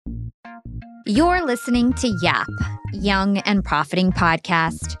You're listening to YAP, Young and Profiting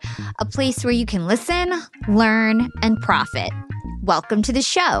Podcast, a place where you can listen, learn, and profit. Welcome to the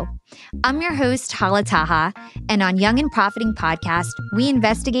show. I'm your host, Hala Taha, and on Young and Profiting Podcast, we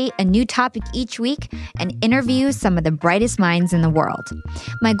investigate a new topic each week and interview some of the brightest minds in the world.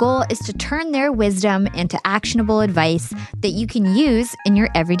 My goal is to turn their wisdom into actionable advice that you can use in your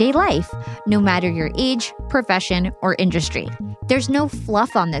everyday life, no matter your age, profession, or industry. There's no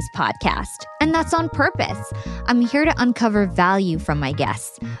fluff on this podcast, and that's on purpose. I'm here to uncover value from my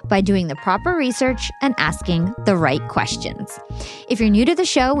guests by doing the proper research and asking the right questions. If you're new to the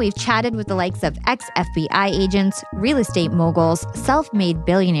show, we've chatted with the likes of ex-FBI agents, real estate moguls, self-made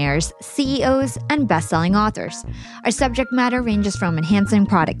billionaires, CEOs, and best-selling authors. Our subject matter ranges from enhancing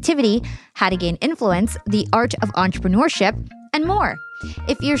productivity, how to gain influence, the art of entrepreneurship, and more.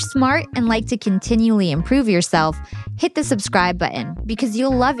 If you're smart and like to continually improve yourself, hit the subscribe button because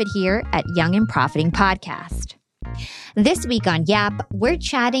you'll love it here at Young and Profiting Podcast. This week on YAP, we're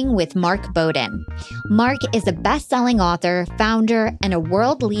chatting with Mark Bowden. Mark is a best-selling author, founder, and a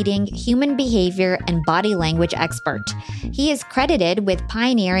world-leading human behavior and body language expert. He is credited with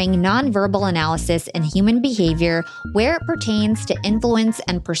pioneering nonverbal analysis in human behavior where it pertains to influence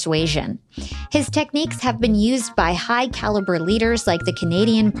and persuasion. His techniques have been used by high-caliber leaders like the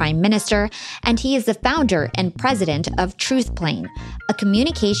Canadian Prime Minister, and he is the founder and president of TruthPlane, a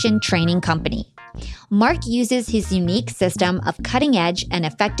communication training company. Mark uses his unique system of cutting-edge and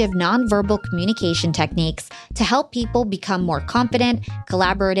effective nonverbal communication techniques to help people become more confident,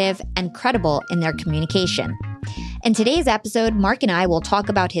 collaborative, and credible in their communication. In today's episode, Mark and I will talk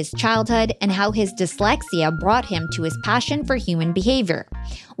about his childhood and how his dyslexia brought him to his passion for human behavior.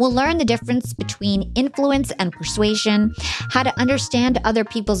 We'll learn the difference between influence and persuasion, how to understand other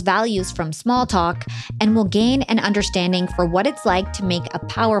people's values from small talk, and we'll gain an understanding for what it's like to make a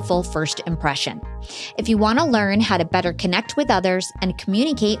powerful first impression. If you want to learn how to better connect with others and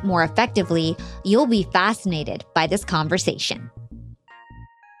communicate more effectively, you'll be fascinated by this conversation.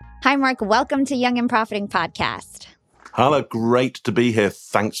 Hi, Mark. Welcome to Young and Profiting Podcast. Hala, great to be here.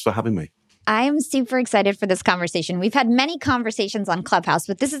 Thanks for having me. I am super excited for this conversation. We've had many conversations on Clubhouse,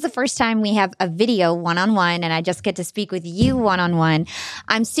 but this is the first time we have a video one-on-one, and I just get to speak with you one-on-one.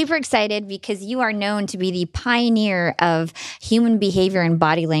 I'm super excited because you are known to be the pioneer of human behavior and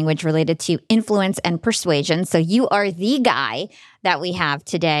body language related to influence and persuasion. So you are the guy that we have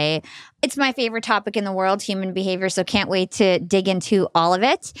today. It's my favorite topic in the world, human behavior, so can't wait to dig into all of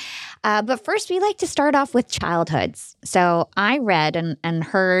it. But first, we like to start off with childhoods. So I read and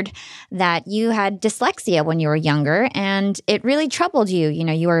heard that you had dyslexia when you were younger, and it really troubled you. You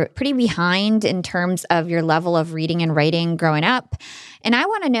know, you were pretty behind in terms of your level of reading and writing growing up. And I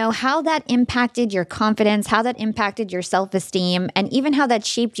want to know how that impacted your confidence, how that impacted your self-esteem, and even how that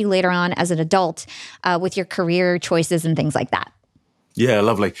shaped you later on as an adult with your career choices and things like that. Yeah,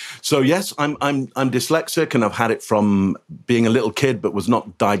 lovely. So yes, I'm dyslexic, and I've had it from being a little kid, but was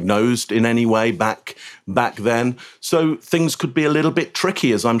not diagnosed in any way back then. So things could be a little bit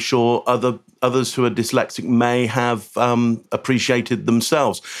tricky, as I'm sure others who are dyslexic may have appreciated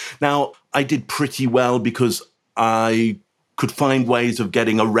themselves. Now, I did pretty well because I could find ways of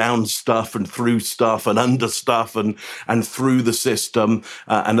getting around stuff and through stuff and under stuff and through the system,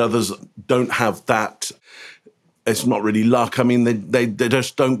 and others don't have that. It's not really luck. I mean, they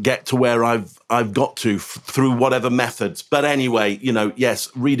just don't get to where I've got to through whatever methods. But anyway, yes,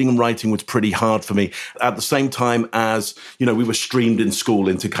 reading and writing was pretty hard for me. At the same time as, we were streamed in school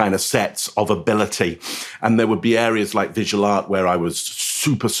into kind of sets of ability. And there would be areas like visual art where I was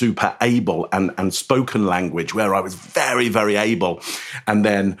super able, and spoken language where I was very, very able. And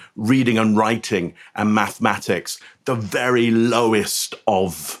then reading and writing and mathematics, the very lowest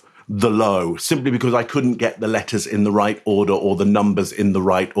of the low, simply because I couldn't get the letters in the right order or the numbers in the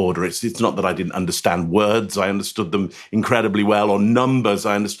right order. It's not that I didn't understand words. I understood them incredibly well, or numbers.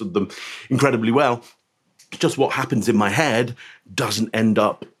 I understood them incredibly well. Just what happens in my head doesn't end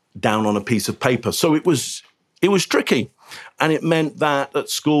up down on a piece of paper. So it was tricky. And it meant that at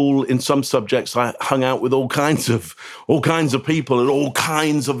school, in some subjects, I hung out with all kinds of people at all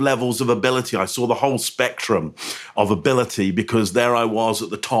kinds of levels of ability. I saw the whole spectrum of ability because there I was at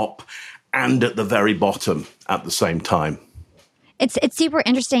the top and at the very bottom at the same time. It's super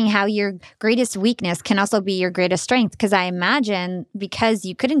interesting how your greatest weakness can also be your greatest strength, because I imagine because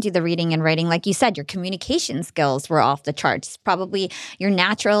you couldn't do the reading and writing, like you said, your communication skills were off the charts. Probably your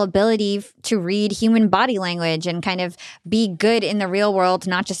natural ability to read human body language and kind of be good in the real world,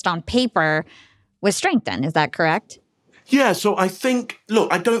 not just on paper, was strengthened. Is that correct? Yeah, so I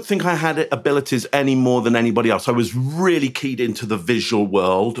don't think I had abilities any more than anybody else. I was really keyed into the visual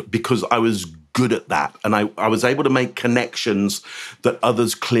world because I was good at that. And I was able to make connections that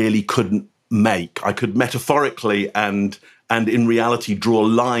others clearly couldn't make. I could metaphorically and in reality draw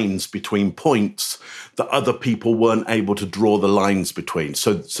lines between points that other people weren't able to draw the lines between.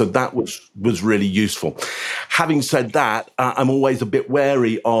 So that was really useful. Having said that, I'm always a bit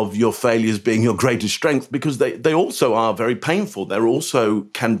wary of your failures being your greatest strength, because they also are very painful. They also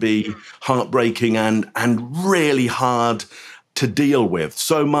can be heartbreaking and really hard to deal with.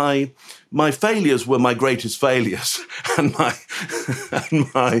 So my failures were my greatest failures, and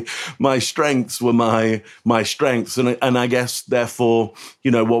my strengths were my strengths. And I guess therefore,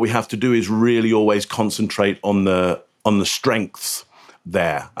 what we have to do is really always concentrate on the strengths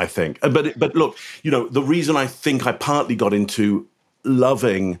there, I think. But look, the reason I think I partly got into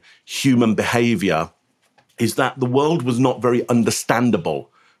loving human behavior is that the world was not very understandable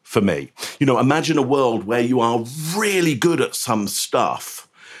for me. Imagine a world where you are really good at some stuff,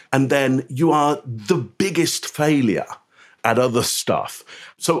 and then you are the biggest failure at other stuff.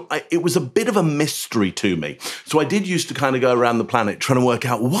 So it was a bit of a mystery to me. So I did used to kind of go around the planet trying to work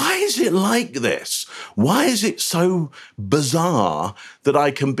out, why is it like this? Why is it so bizarre that I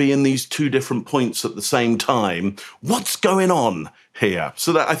can be in these two different points at the same time? What's going on here?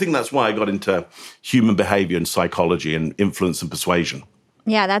 So I think that's why I got into human behavior and psychology and influence and persuasion.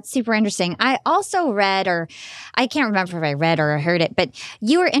 Yeah, that's super interesting. I also read, or I can't remember if I read or heard it, but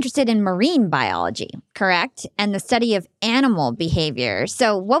you were interested in marine biology, correct? And the study of animal behavior.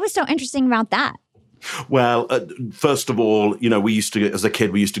 So what was so interesting about that? Well, first of all, we used to, as a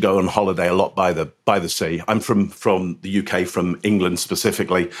kid, we used to go on holiday a lot by the sea. I'm from the UK, from England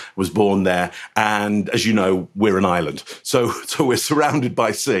specifically, was born there. And as you know, we're an island. So we're surrounded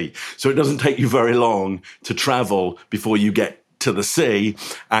by sea. So it doesn't take you very long to travel before you get to the sea,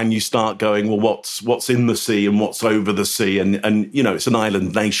 and you start going, well, what's in the sea and what's over the sea, and it's an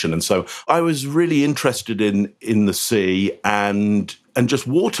island nation. And so I was really interested in the sea, and just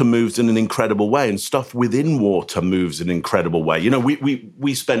water moves in an incredible way, and stuff within water moves in an incredible way.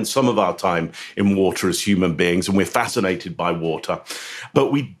 We spend some of our time in water as human beings, and we're fascinated by water,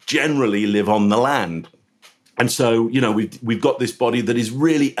 but we generally live on the land. And so, we've got this body that is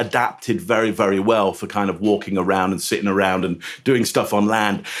really adapted very, very well for kind of walking around and sitting around and doing stuff on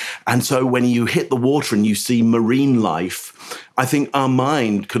land. And so when you hit the water and you see marine life, I think our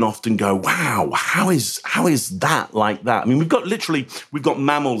mind can often go, wow, how is that like that? I mean, we've got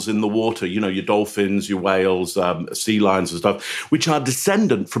mammals in the water, your dolphins, your whales, sea lions and stuff, which are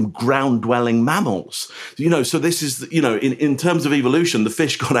descendant from ground-dwelling mammals. So this is, in terms of evolution, the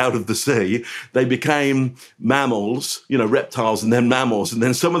fish got out of the sea, they became mammals, reptiles, and then mammals. And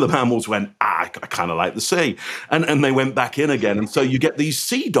then some of the mammals went, I kind of like the sea. And they went back in again. And so you get these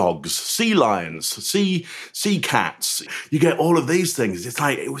sea dogs, sea lions, sea cats. You get all of these things. It's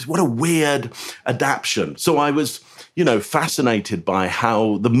like, what a weird adaptation. So I was, fascinated by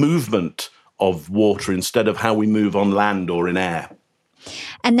how the movement of water instead of how we move on land or in air.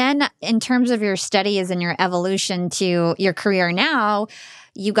 And then in terms of your studies and your evolution to your career now,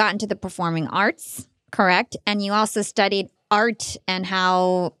 you got into the performing arts, correct? And you also studied art and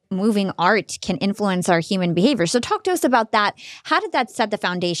how moving art can influence our human behavior. So talk to us about that. How did that set the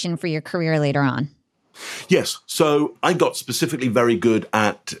foundation for your career later on? Yes. So I got specifically very good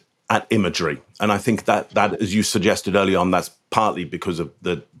at imagery. And I think that, as you suggested early on, that's partly because of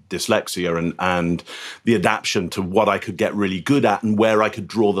the dyslexia and the adaptation to what I could get really good at and where I could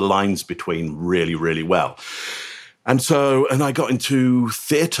draw the lines between really, really well. And I got into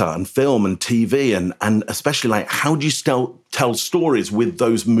theatre and film and TV and especially like, how do you tell stories with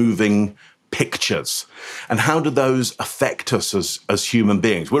those moving pictures? And how do those affect us as human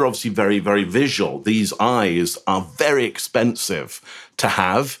beings? We're obviously very, very visual. These eyes are very expensive to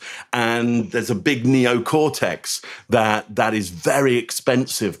have. And there's a big neocortex that is very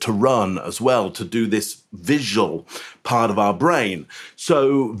expensive to run as well, to do this visual part of our brain.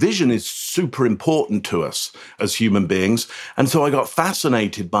 So vision is super important to us as human beings. And so I got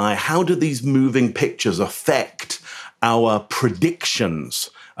fascinated by, how do these moving pictures affect our predictions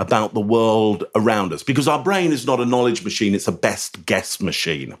about the world around us? Because our brain is not a knowledge machine, it's a best guess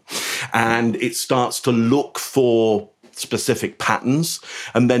machine. And it starts to look for specific patterns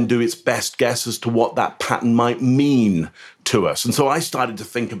and then do its best guess as to what that pattern might mean to us. And so I started to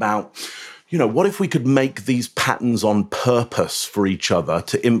think about, what if we could make these patterns on purpose for each other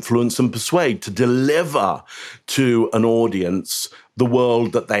to influence and persuade, to deliver to an audience the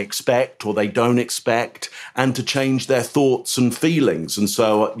world that they expect or they don't expect, and to change their thoughts and feelings. And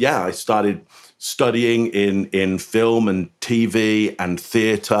so, I started studying in film and TV and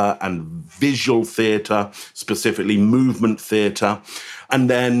theatre and visual theatre, specifically movement theatre, and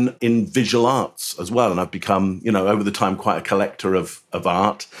then in visual arts as well. And I've become, over the time, quite a collector of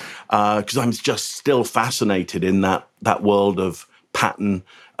art because I'm just still fascinated in that world of pattern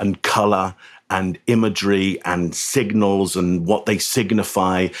and colour and imagery and signals and what they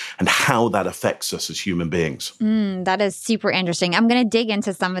signify and how that affects us as human beings. That is super interesting. I'm going to dig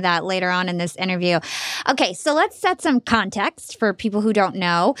into some of that later on in this interview. Okay, so let's set some context for people who don't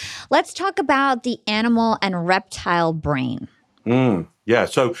know. Let's talk about the animal and reptile brain. Yeah,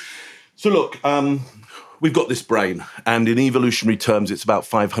 so look, we've got this brain, and in evolutionary terms, it's about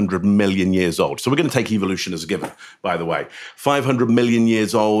 500 million years old. So we're going to take evolution as a given, by the way. 500 million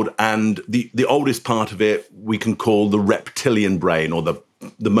years old, and the oldest part of it we can call the reptilian brain, or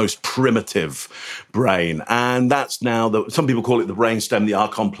the most primitive brain. And that's now, some people call it the brainstem, the R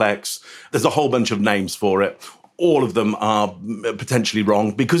complex. There's a whole bunch of names for it. All of them are potentially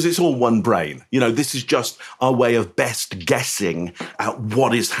wrong because it's all one brain. This is just our way of best guessing at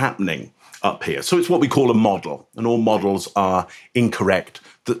what is happening up here. So it's what we call a model, and all models are incorrect,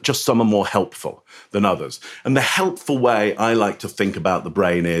 that just some are more helpful than others. And the helpful way I like to think about the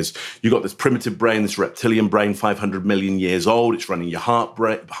brain is you've got this primitive brain, this reptilian brain, 500 million years old. It's running your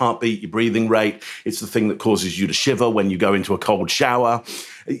heartbeat, your breathing rate. It's the thing that causes you to shiver when you go into a cold shower.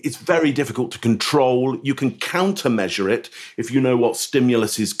 It's very difficult to control. You can countermeasure it if you know what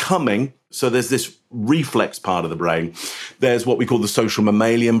stimulus is coming. So there's this reflex part of the brain. There's what we call the social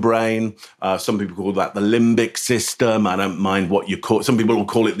mammalian brain. Some people call that the limbic system. I don't mind what you call it. Some people will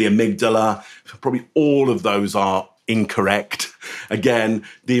call it the amygdala. Probably all of those are incorrect. Again,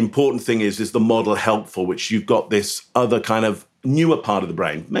 the important thing is the model helpful, which you've got this other kind of newer part of the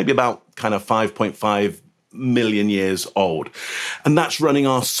brain, maybe about kind of 5.5 million years old. And that's running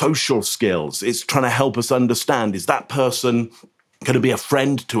our social skills. It's trying to help us understand, is that person going to be a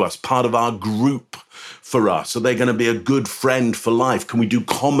friend to us, part of our group for us? Are they going to be a good friend for life? Can we do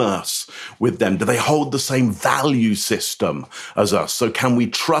commerce with them? Do they hold the same value system as us? So can we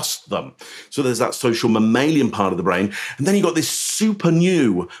trust them? So there's that social mammalian part of the brain. And then you've got this super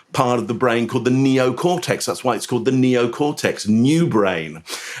new part of the brain called the neocortex. That's why it's called the neocortex, new brain.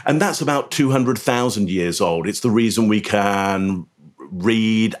 And that's about 200,000 years old. It's the reason we can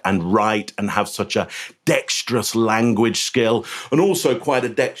read and write and have such a dexterous language skill, and also quite a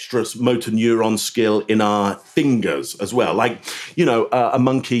dexterous motor neuron skill in our fingers as well. Like, a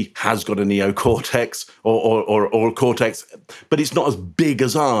monkey has got a neocortex or a cortex, but it's not as big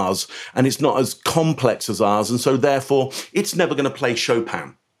as ours, and it's not as complex as ours, and so therefore it's never going to play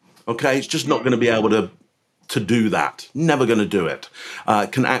Chopin. Okay, it's just not going to be able to do that. Never going to do it.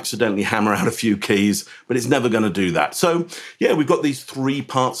 Can accidentally hammer out a few keys, but it's never going to do that. So, yeah, we've got these three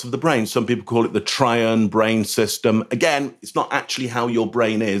parts of the brain. Some people call it the triune brain system. Again, it's not actually how your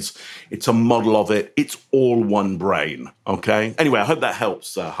brain is. It's a model of it. It's all one brain, okay? Anyway, I hope that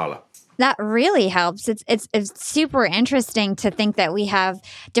helps, Hala. That really helps. It's super interesting to think that we have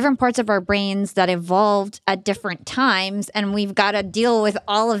different parts of our brains that evolved at different times, and we've got to deal with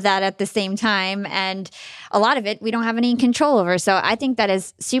all of that at the same time. And a lot of it we don't have any control over. So I think that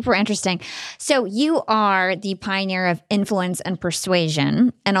is super interesting. So you are the pioneer of influence and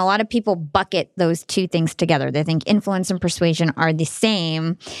persuasion, and a lot of people bucket those two things together. They think influence and persuasion are the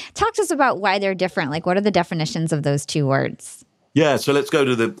same. Talk to us about why they're different. Like, what are the definitions of those two words? Yeah, so let's go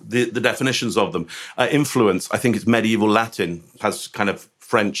to the definitions of them. Influence, I think it's medieval Latin, has kind of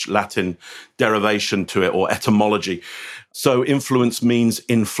French Latin derivation to it, or etymology. So influence means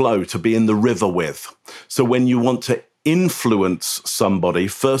in flow, to be in the river with. So when you want to influence somebody,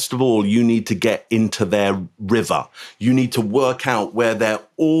 first of all, you need to get into their river. You need to work out where they're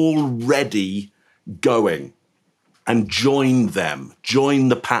already going, and join them, join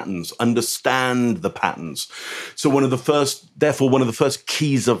the patterns, understand the patterns. So one of the first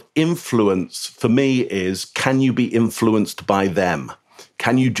keys of influence for me is, can you be influenced by them?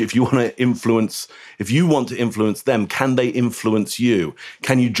 Can you, if you want to influence them, can they influence you?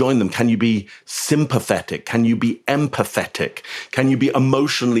 Can you join them? Can you be sympathetic? Can you be empathetic? Can you be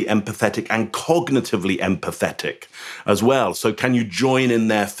emotionally empathetic and cognitively empathetic as well? So can you join in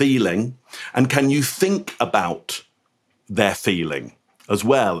their feeling, and can you think about their feeling as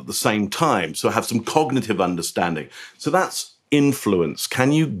well at the same time? So have some cognitive understanding. So that's influence.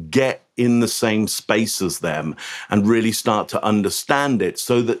 Can you get in the same space as them and really start to understand it,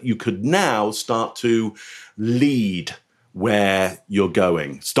 so that you could now start to lead where you're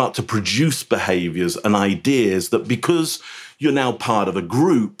going. Start to produce behaviors and ideas that, because you're now part of a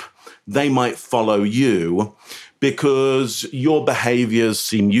group, they might follow you because your behaviors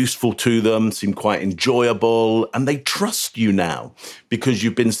seem useful to them, seem quite enjoyable, and they trust you now because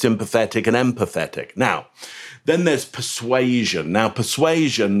you've been sympathetic and empathetic. Now, then there's persuasion. Now,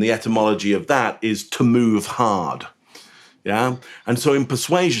 persuasion, the etymology of that is to move hard. Yeah. And so in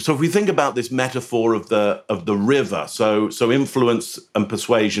persuasion, so if we think about this metaphor of the river, so influence and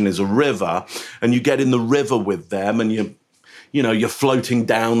persuasion is a river, and you get in the river with them, and you're floating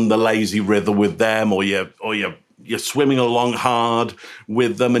down the lazy river with them, or you're swimming along hard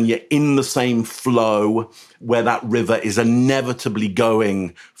with them, and you're in the same flow where that river is inevitably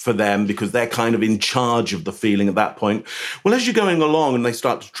going for them because they're kind of in charge of the feeling at that point. Well, as you're going along and they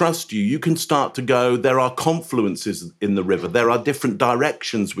start to trust you, you can start to go, there are confluences in the river. There are different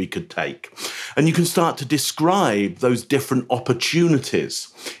directions we could take. And you can start to describe those different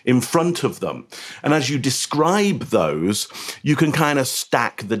opportunities in front of them. And as you describe those, you can kind of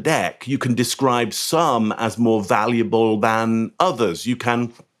stack the deck. You can describe some as more valuable than others. You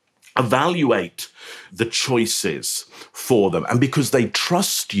can evaluate the choices for them. And because they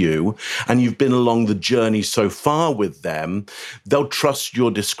trust you and you've been along the journey so far with them, they'll trust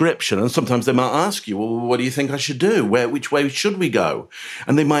your description. And sometimes they might ask you, well, what do you think I should do? Which way should we go?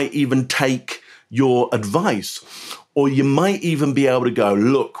 And they might even take your advice. Or you might even be able to go,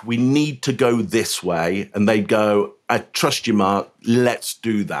 look, we need to go this way. And they go, I trust you, Mark, let's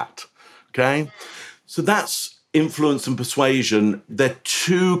do that. Okay? So that's influence and persuasion. They're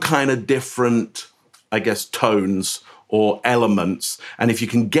two kind of different, I guess, tones or elements. And if you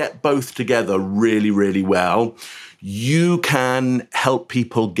can get both together really, really well, you can help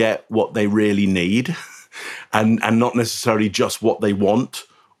people get what they really need and not necessarily just what they want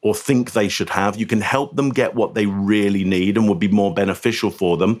or think they should have. You can help them get what they really need and would be more beneficial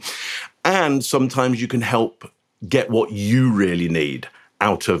for them. And sometimes you can help get what you really need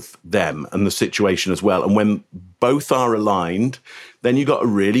out of them and the situation as well. And when both are aligned, then you've got a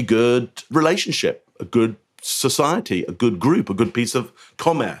really good relationship, a good society, a good group, a good piece of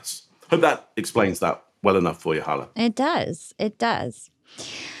commerce. Hope that explains that well enough for you, Hala. It does. It does.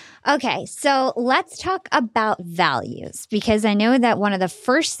 Okay, so let's talk about values, because I know that one of the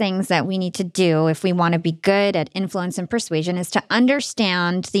first things that we need to do if we want to be good at influence and persuasion is to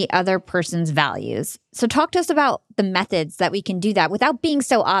understand the other person's values. So talk to us about the methods that we can do that without being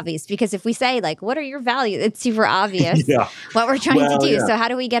so obvious, because if we say, like, what are your values? It's super obvious what we're trying to do. Yeah. So how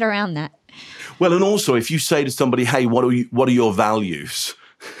do we get around that? Well, and also if you say to somebody, hey, what are your values?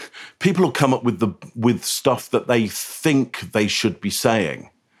 People will come up with stuff that they think they should be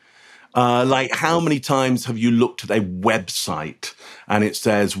saying. Like, how many times have you looked at a website and it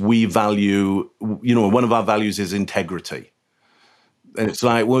says, we value, one of our values is integrity. And it's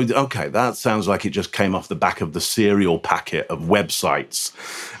like, well, okay, that sounds like it just came off the back of the cereal packet of websites.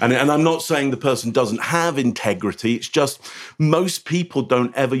 And I'm not saying the person doesn't have integrity. It's just most people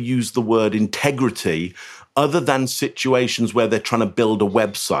don't ever use the word integrity other than situations where they're trying to build a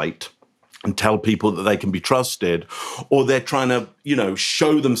website and tell people that they can be trusted, or they're trying to,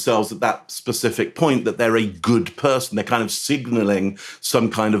 show themselves at that specific point that they're a good person. They're kind of signaling some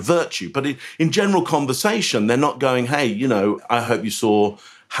kind of virtue. But in general conversation, they're not going, hey, I hope you saw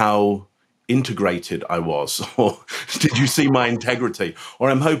how integrated I was, or did you see my integrity? Or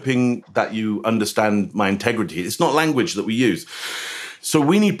I'm hoping that you understand my integrity. It's not language that we use. So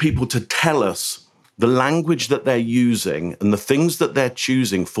we need people to tell us the language that they're using and the things that they're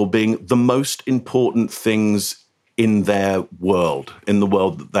choosing for being the most important things in their world, in the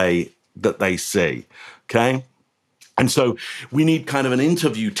world that they see, okay? And so we need kind of an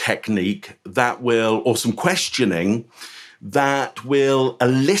interview technique that will, or some questioning that will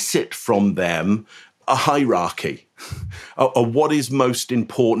elicit from them a hierarchy, a what is most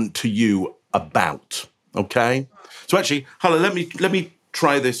important to you about, okay? So actually, Hala, let me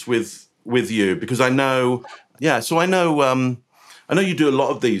try this with you, because I know you do a lot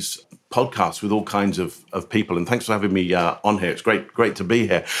of these podcasts with all kinds of people, and thanks for having me on here. It's great to be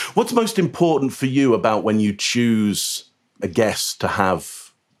here. What's most important for you about when you choose a guest to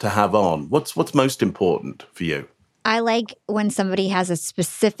have on? What's most important for you? I like when somebody has a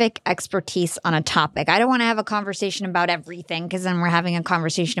specific expertise on a topic. I don't want to have a conversation about everything, because then we're having a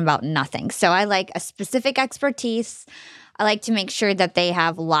conversation about nothing. So I like a specific expertise. I like to make sure that they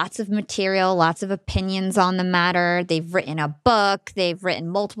have lots of material, lots of opinions on the matter. They've written a book. They've written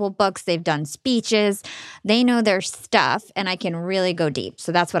multiple books. They've done speeches. They know their stuff, and I can really go deep.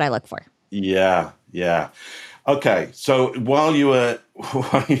 So that's what I look for. Yeah. Okay, so while you're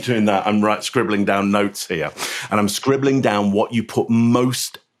doing that, I'm scribbling down notes here, and I'm scribbling down what you put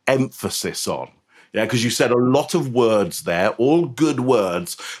most emphasis on. Yeah, because you said a lot of words there, all good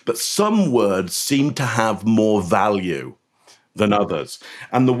words, but some words seem to have more value than others.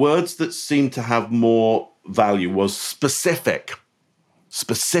 And the words that seem to have more value was specific.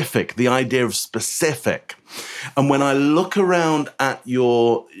 Specific, the idea of specific. And when I look around at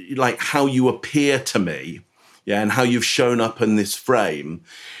your, like how you appear to me, yeah, and how you've shown up in this frame,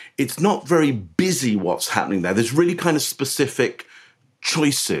 it's not very busy what's happening there. There's really kind of specific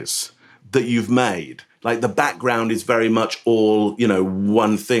choices that you've made. Like the background is very much all,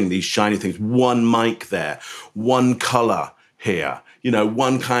 one thing, these shiny things, one mic there, one color here,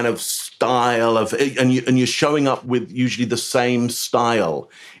 one kind of style of, and you're showing up with usually the same style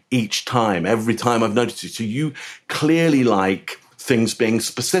each time, every time I've noticed it. So you clearly like things being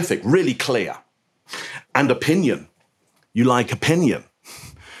specific, really clear. And opinion. You like opinion.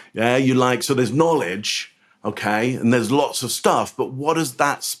 Yeah, so there's knowledge, okay, and there's lots of stuff, but what does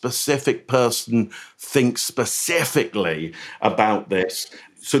that specific person think specifically about this?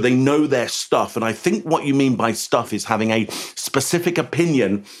 So they know their stuff. And I think what you mean by stuff is having a specific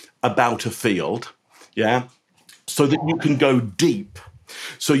opinion about a field, yeah, so that you can go deep.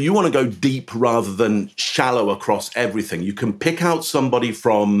 So you want to go deep rather than shallow across everything. You can pick out somebody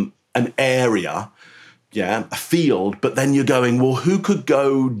from an area, yeah, a field, but then you're going, well, who could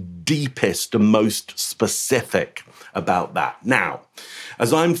go deepest and most specific about that? Now,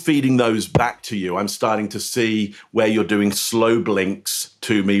 as I'm feeding those back to you, I'm starting to see where you're doing slow blinks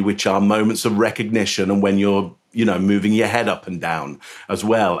to me, which are moments of recognition, and when you're moving your head up and down as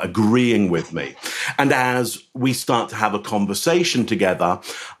well, agreeing with me. And as we start to have a conversation together,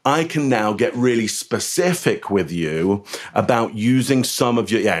 I can now get really specific with you about using some of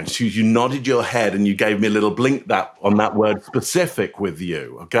your, and so you nodded your head and you gave me a little blink on that word specific with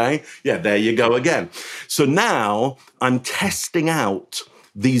you, okay? Yeah, there you go again. So now I'm testing out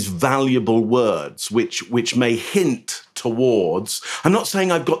these valuable words, which may hint towards, I'm not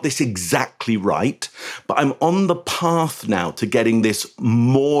saying I've got this exactly right, but I'm on the path now to getting this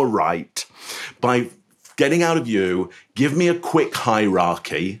more right by getting out of you, give me a quick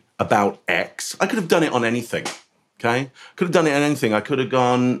hierarchy about X. I could have done it on anything, okay? Could have done it on anything. I could have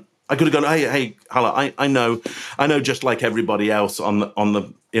gone, hey, Hala, I know just like everybody else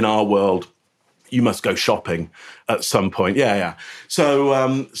in our world, you must go shopping at some point. Yeah. So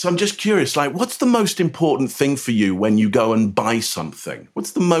I'm just curious, like, what's the most important thing for you when you go and buy something?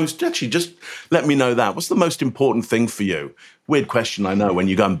 Just let me know that. What's the most important thing for you? Weird question, I know, when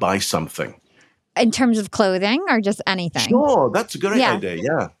you go and buy something. In terms of clothing or just anything? Sure, that's a great idea,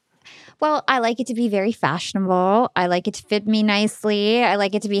 yeah. Well, I like it to be very fashionable. I like it to fit me nicely. I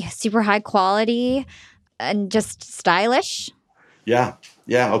like it to be super high quality and just stylish.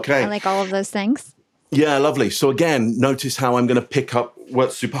 Yeah, okay. I like all of those things. Yeah, lovely. So again, notice how I'm going to pick up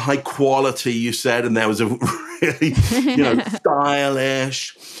what super high quality you said, and there was a really,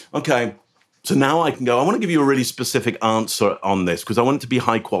 stylish. Okay, so now I can go, I want to give you a really specific answer on this because I want it to be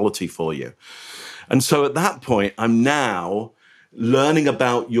high quality for you. And so at that point, I'm now learning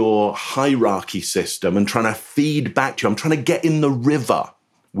about your hierarchy system and trying to feed back to you. I'm trying to get in the river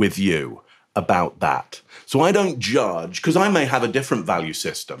with you about that. So I don't judge, because I may have a different value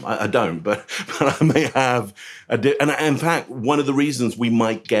system. I don't, but I may have and in fact, one of the reasons we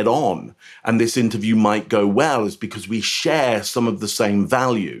might get on and this interview might go well is because we share some of the same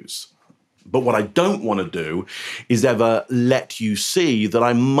values. But what I don't want to do is ever let you see that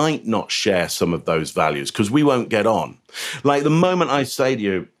I might not share some of those values, because we won't get on. Like the moment I say to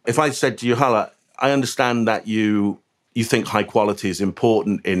you, if I said to you, Hala, I understand that you think high quality is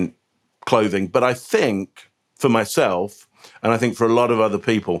important in clothing, but I think for myself, and I think for a lot of other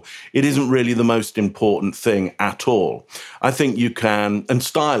people, it isn't really the most important thing at all. I think you can, and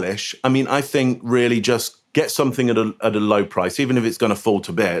stylish, I think really just get something at a low price, even if it's going to fall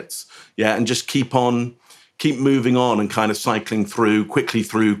to bits, yeah, and just keep moving on and kind of cycling quickly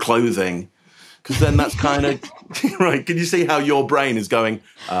through clothing, because then that's kind of, right, can you see how your brain is going,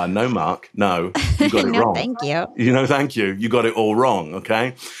 no, Mark, no, you got it wrong. Thank you. Thank you. You got it all wrong,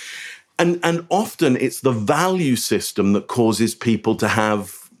 okay? And often it's the value system that causes people to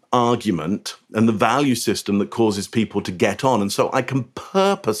have argument, and the value system that causes people to get on. And so I can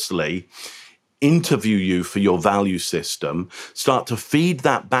purposely interview you for your value system, start to feed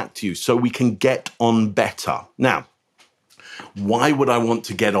that back to you so we can get on better. Now, why would I want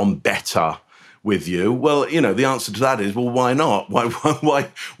to get on better with you? Well, the answer to that is, well, why not?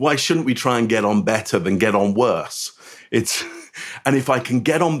 Why shouldn't we try and get on better than get on worse? And if I can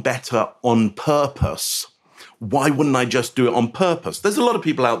get on better on purpose, why wouldn't I just do it on purpose? There's a lot of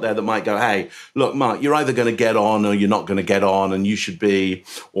people out there that might go, hey, look, Mark, you're either going to get on or you're not going to get on, and you should be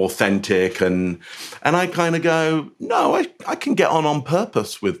authentic. And I kind of go, no, I can get on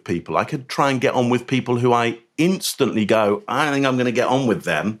purpose with people. I could try and get on with people who I instantly go, I think I'm going to get on with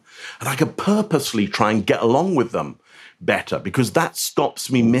them. And I could purposely try and get along with them better, because that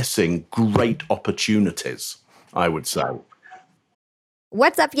stops me missing great opportunities, I would say.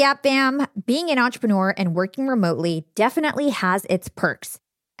 What's up, Yap Fam? Being an entrepreneur and working remotely definitely has its perks.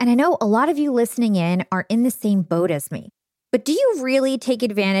 And I know a lot of you listening in are in the same boat as me. But do you really take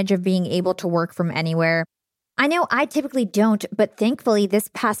advantage of being able to work from anywhere? I know I typically don't, but thankfully this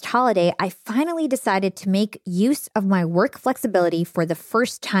past holiday, I finally decided to make use of my work flexibility for the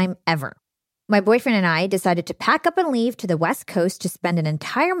first time ever. My boyfriend and I decided to pack up and leave to the West Coast to spend an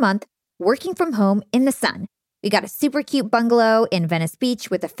entire month working from home in the sun. We got a super cute bungalow in Venice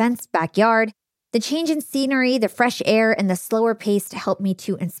Beach with a fenced backyard. The change in scenery, the fresh air, and the slower pace helped me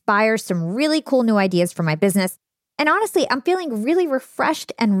to inspire some really cool new ideas for my business. And honestly, I'm feeling really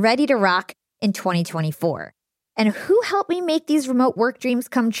refreshed and ready to rock in 2024. And who helped me make these remote work dreams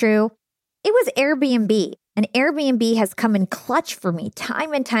come true? It was Airbnb. And Airbnb has come in clutch for me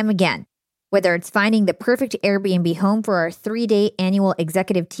time and time again. Whether it's finding the perfect Airbnb home for our 3-day annual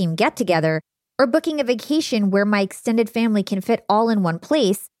executive team get-together, or booking a vacation where my extended family can fit all in one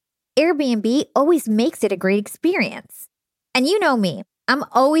place, Airbnb always makes it a great experience. And you know me, I'm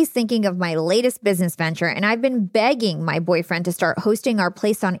always thinking of my latest business venture, and I've been begging my boyfriend to start hosting our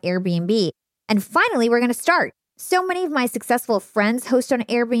place on Airbnb. And finally, we're going to start. So many of my successful friends host on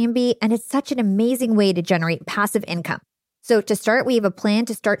Airbnb, and it's such an amazing way to generate passive income. So to start, we have a plan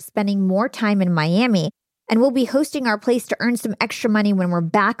to start spending more time in Miami, and we'll be hosting our place to earn some extra money when we're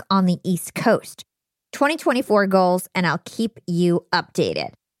back on the East Coast. 2024 goals, and I'll keep you updated.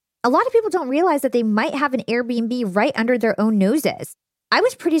 A lot of people don't realize that they might have an Airbnb right under their own noses. I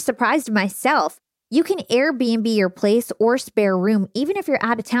was pretty surprised myself. You can Airbnb your place or spare room even if you're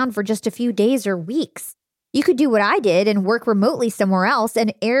out of town for just a few days or weeks. You could do what I did and work remotely somewhere else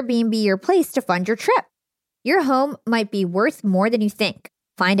and Airbnb your place to fund your trip. Your home might be worth more than you think.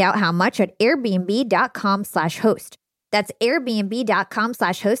 Find out how much at airbnb.com/host. That's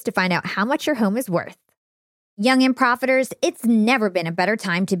airbnb.com/host to find out how much your home is worth. Young and profiters, it's never been a better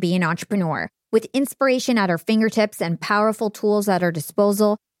time to be an entrepreneur. With inspiration at our fingertips and powerful tools at our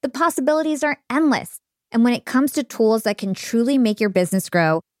disposal, the possibilities are endless. And when it comes to tools that can truly make your business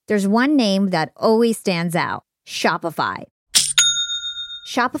grow, there's one name that always stands out: Shopify.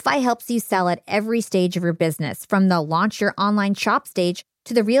 Shopify helps you sell at every stage of your business, from the launch your online shop stage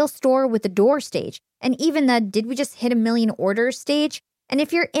to the real store with the door stage, and even the did we just hit a million orders stage? And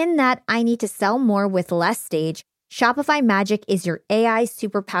if you're in that I need to sell more with less stage, Shopify Magic is your AI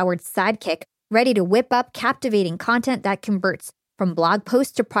superpowered sidekick, ready to whip up captivating content that converts from blog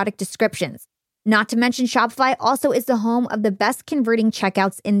posts to product descriptions. Not to mention, Shopify also is the home of the best converting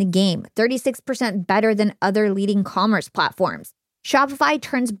checkouts in the game, 36% better than other leading commerce platforms. Shopify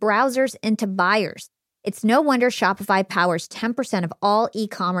turns browsers into buyers. It's no wonder Shopify powers 10% of all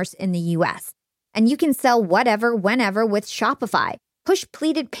e-commerce in the US. And you can sell whatever, whenever with Shopify. Push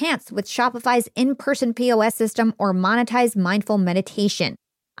pleated pants with Shopify's in-person POS system, or monetize mindful meditation.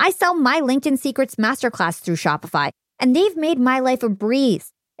 I sell my LinkedIn Secrets Masterclass through Shopify, and they've made my life a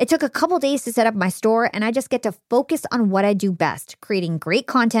breeze. It took a couple days to set up my store, and I just get to focus on what I do best, creating great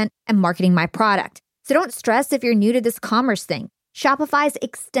content and marketing my product. So don't stress if you're new to this commerce thing. Shopify's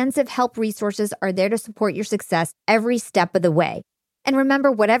extensive help resources are there to support your success every step of the way. And remember,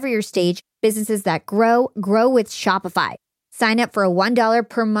 whatever your stage, businesses that grow with Shopify. Sign up for a $1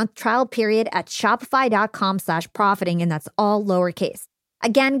 per month trial period at shopify.com/profiting, and that's all lowercase.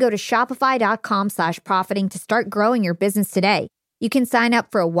 Again, go to shopify.com/profiting to start growing your business today. You can sign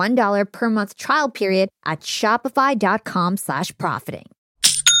up for a $1 per month trial period at shopify.com/profiting.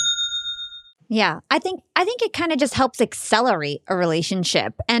 Yeah, I think it kind of just helps accelerate a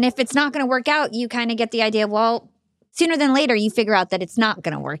relationship. And if it's not going to work out, you kind of get the idea, well, sooner than later, you figure out that it's not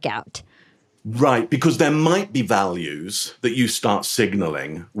going to work out. Right, because there might be values that you start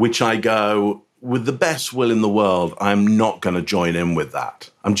signaling, which I go, with the best will in the world, I'm not going to join in with that.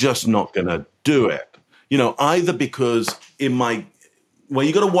 I'm just not going to do it. You know, either because you got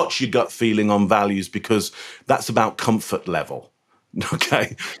to watch your gut feeling on values, because that's about comfort level.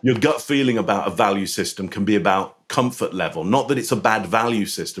 Okay. Your gut feeling about a value system can be about comfort level. Not that it's a bad value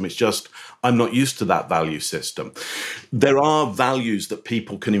system. It's just, I'm not used to that value system. There are values that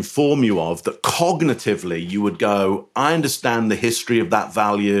people can inform you of that cognitively you would go, I understand the history of that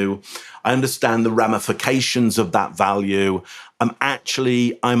value. I understand the ramifications of that value. I'm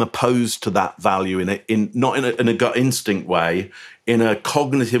opposed to that value not in a gut instinct way, in a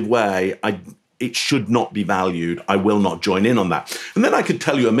cognitive way. It should not be valued. I will not join in on that. And then I could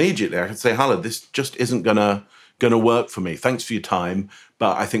tell you immediately, I could say, Hala, this just isn't gonna work for me. Thanks for your time,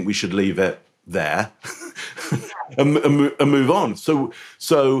 but I think we should leave it there and move on. So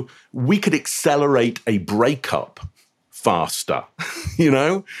we could accelerate a breakup faster,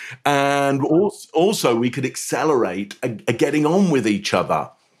 and also we could accelerate a getting on with each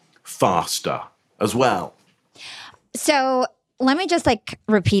other faster as well. So let me just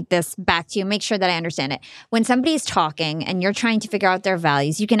repeat this back to you, make sure that I understand it. When somebody's talking and you're trying to figure out their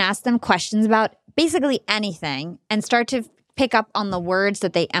values, you can ask them questions about basically anything and start to pick up on the words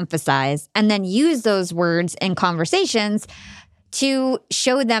that they emphasize and then use those words in conversations to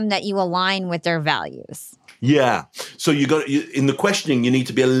show them that you align with their values. Yeah. So in the questioning, you need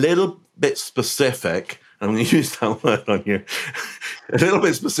to be a little bit specific. I'm going to use that word on you. A little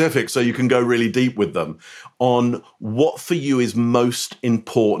bit specific so you can go really deep with them on what for you is most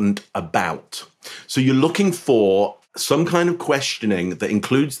important about. So you're looking for some kind of questioning that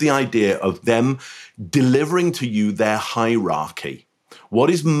includes the idea of them delivering to you their hierarchy. What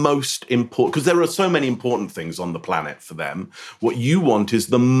is most important? Because there are so many important things on the planet for them. What you want is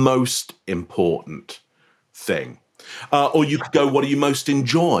the most important thing. Or you could go, what do you most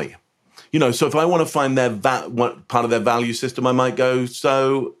enjoy? So if I want to find what part of their value system, I might go, in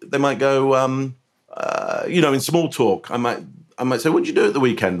small talk, I might say, what did you do at the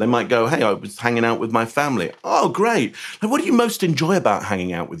weekend? They might go, hey, I was hanging out with my family. Oh, great. What do you most enjoy about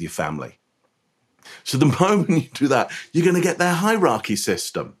hanging out with your family? So the moment you do that, you're going to get their hierarchy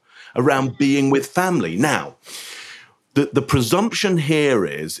system around being with family. Now, the presumption here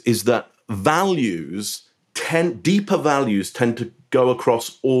is that deeper values tend to go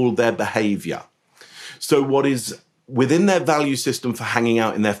across all their behavior. So what is within their value system for hanging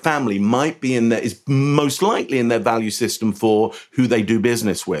out in their family is most likely in their value system for who they do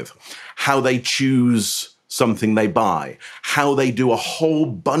business with, how they choose something they buy, how they do a whole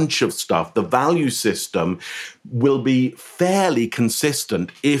bunch of stuff. The value system will be fairly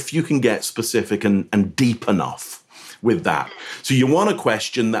consistent if you can get specific and deep enough with that. So you want a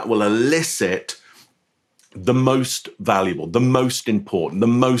question that will elicit the most valuable, the most important, the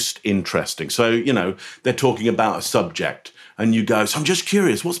most interesting. So, they're talking about a subject and you go, so I'm just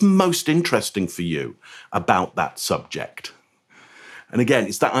curious, what's most interesting for you about that subject? And again,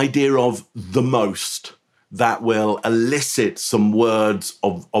 it's that idea of the most that will elicit some words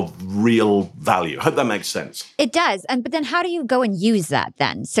of real value. I hope that makes sense. It does. But then how do you go and use that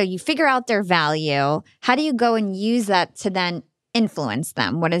then? So you figure out their value. How do you go and use that to then influence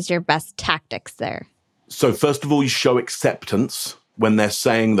them? What is your best tactics there? So first of all, you show acceptance when they're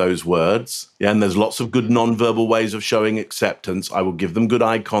saying those words. Yeah, and there's lots of good nonverbal ways of showing acceptance. I will give them good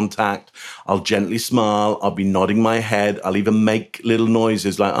eye contact. I'll gently smile. I'll be nodding my head. I'll even make little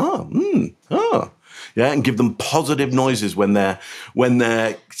noises like, yeah, and give them positive noises when they're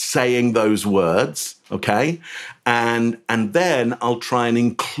saying those words. Okay. And then I'll try and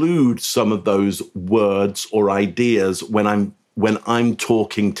include some of those words or ideas when I'm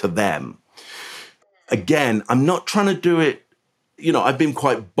talking to them. Again, I'm not trying to do it, I've been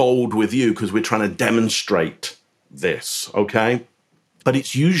quite bold with you because we're trying to demonstrate this, okay? But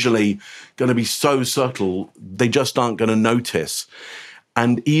it's usually going to be so subtle, they just aren't going to notice.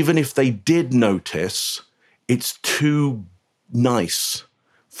 And even if they did notice, it's too nice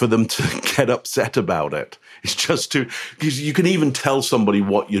for them to get upset about it. It's just too, because you can even tell somebody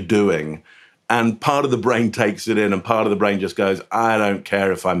what you're doing, and part of the brain takes it in and part of the brain just goes, I don't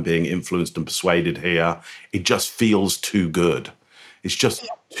care if I'm being influenced and persuaded here. It just feels too good. It's just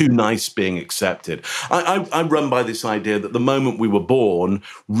too nice being accepted. I run by this idea that the moment we were born,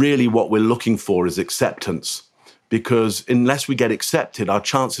 really what we're looking for is acceptance. Because unless we get accepted, our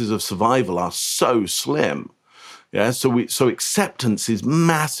chances of survival are so slim. Yeah, so acceptance is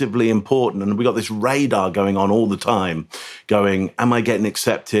massively important, and we got this radar going on all the time, going, am I getting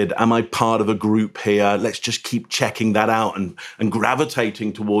accepted? Am I part of a group here? Let's just keep checking that out and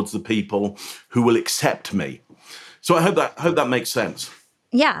gravitating towards the people who will accept me. So I hope that makes sense.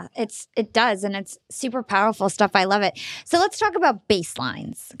 Yeah, it does, and it's super powerful stuff. I love it. So let's talk about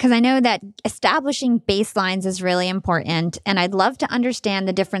baselines, because I know that establishing baselines is really important, and I'd love to understand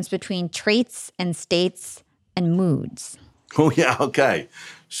the difference between traits and states and moods. Oh, yeah, okay.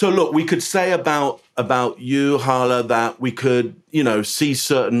 So look, we could say about you, Hala, that we could, see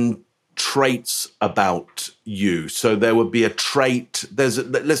certain traits about you. So there would be a trait.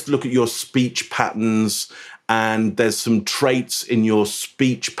 Let's look at your speech patterns, and there's some traits in your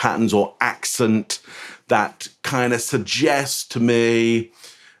speech patterns or accent that kind of suggest to me,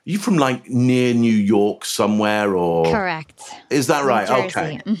 you from like near New York somewhere, or Correct. is that right? New Jersey.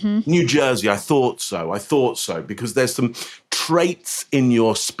 Okay. Mm-hmm. New Jersey, I thought so, because there's some traits in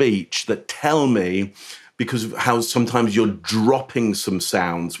your speech that tell me, because of how sometimes you're dropping some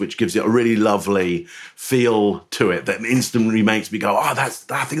sounds, which gives it a really lovely feel to it that instantly makes me go, oh, I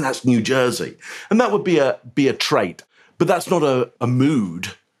think that's New Jersey. And that would be a trait, but that's not a mood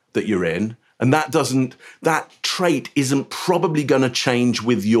that you're in. And that trait isn't probably going to change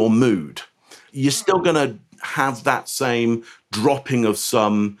with your mood. You're still going to have that same dropping of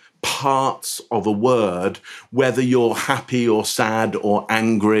some parts of a word, whether you're happy or sad or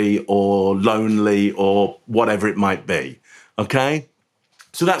angry or lonely or whatever it might be. Okay?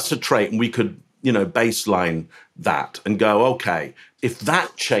 So that's a trait, and we could, baseline that and go, okay, if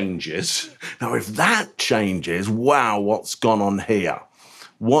that changes, wow, what's gone on here?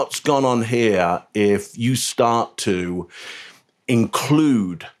 What's gone on here if you start to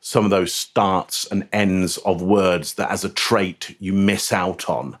include some of those starts and ends of words that as a trait you miss out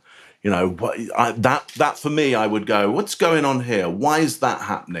on? That for me, I would go, what's going on here? Why is that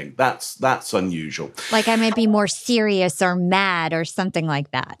happening? That's unusual. Like I might be more serious or mad or something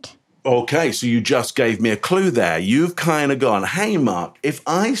like that. Okay, so you just gave me a clue there. You've kind of gone, hey, Mark, if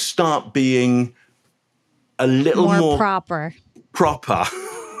I start being a little more proper,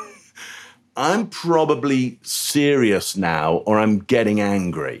 I'm probably serious now, or I'm getting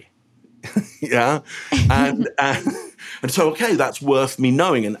angry. Yeah. And so, okay, that's worth me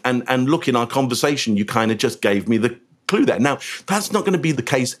knowing. And look, in our conversation, you kind of just gave me the clue there. Now, that's not going to be the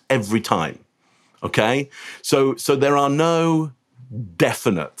case every time. Okay. So there are no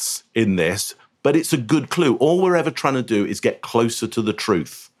definites in this, but it's a good clue. All we're ever trying to do is get closer to the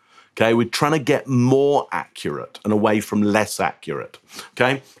truth. Okay. We're trying to get more accurate and away from less accurate.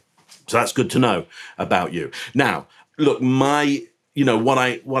 Okay. So that's good to know about you. Now, look,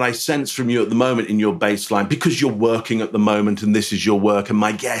 what I sense from you at the moment in your baseline, because you're working at the moment and this is your work, and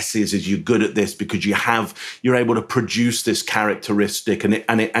my guess is you're good at this because you're able to produce this characteristic,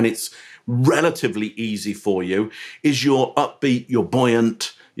 and it's relatively easy for you, is you're upbeat, you're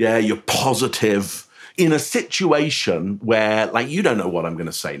buoyant, you're positive. In a situation where, like, you don't know what I'm going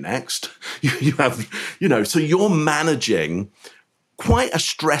to say next, you have, so you're managing quite a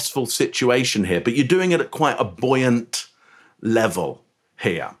stressful situation here, but you're doing it at quite a buoyant level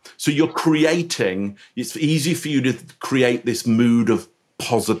here. So it's easy for you to create this mood of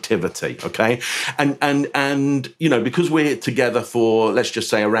positivity, okay? And because we're together for, let's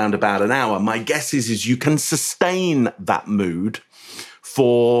just say, around about an hour, my guess is you can sustain that mood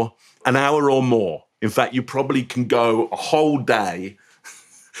for an hour or more. In fact, you probably can go a whole day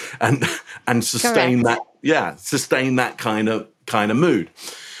and sustain Correct. sustain that kind of mood.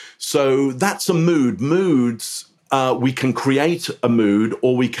 So that's a mood. Moods, we can create a mood,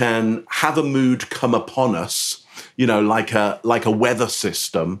 or we can have a mood come upon us, like a weather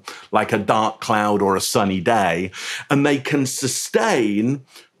system, like a dark cloud or a sunny day. And moods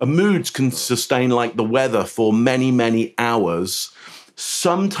can sustain like the weather for many, many hours,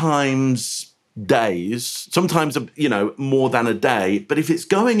 sometimes days, sometimes, more than a day. But if it's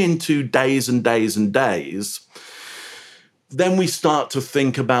going into days and days and days, then we start to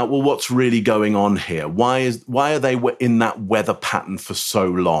think about, well, what's really going on here? Why are they in that weather pattern for so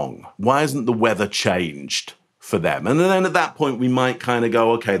long? Why hasn't the weather changed for them? And then at that point, we might kind of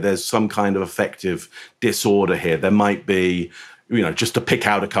go, okay, there's some kind of affective disorder here. There might be, just to pick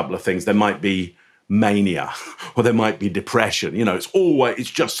out a couple of things, there might be mania, or there might be depression.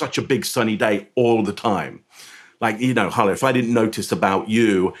 It's just such a big sunny day all the time. Like, Hala, if I didn't notice about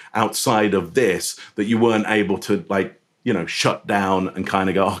you outside of this, that you weren't able to, like, shut down and kind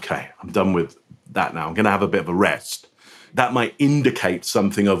of go, okay, I'm done with that now. I'm going to have a bit of a rest. That might indicate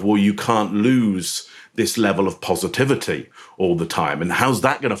something of, well, you can't lose this level of positivity all the time. And how's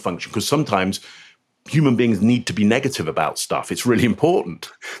that going to function? Because sometimes human beings need to be negative about stuff. It's really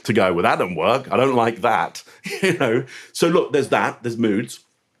important to go, well, that don't work. I don't like that. So look, there's moods.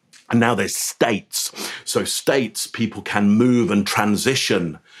 And now there's states. So states, people can move and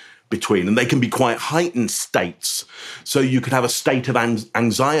transition between, and they can be quite heightened states. So you could have a state of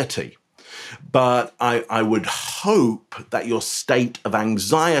anxiety. But I would hope that your state of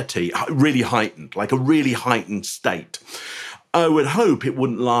anxiety, really heightened, like a really heightened state, I would hope it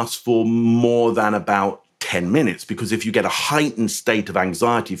wouldn't last for more than about 10 minutes, because if you get a heightened state of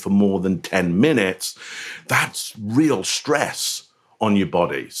anxiety for more than 10 minutes, that's real stress on your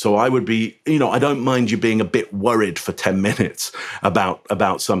body. So I would be, I don't mind you being a bit worried for 10 minutes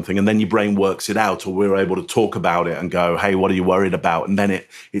about something, and then your brain works it out, or we're able to talk about it and go, hey, what are you worried about? And then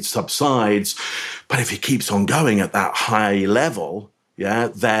it subsides. But if it keeps on going at that high level,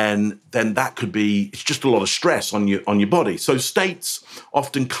 then that could be, it's just a lot of stress on your body. So states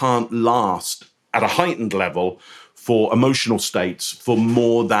often can't last at a heightened level for emotional states for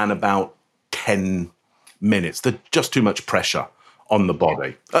more than about 10 minutes. There's just too much pressure on the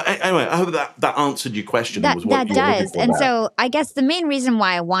body. Anyway, I hope that answered your question. That does. And so I guess the main reason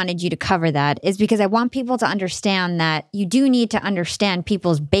why I wanted you to cover that is because I want people to understand that you do need to understand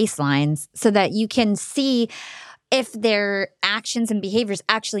people's baselines so that you can see if their actions and behaviors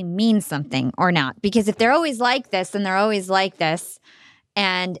actually mean something or not. Because if they're always like this, then they're always like this.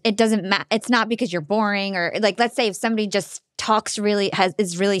 And it doesn't matter. It's not because you're boring, or like, let's say if somebody just talks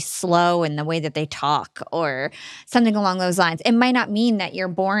is really slow in the way that they talk or something along those lines. It might not mean that you're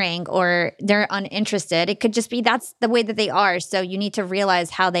boring or they're uninterested. It could just be that's the way that they are. So you need to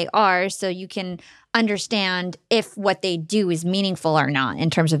realize how they are so you can understand if what they do is meaningful or not in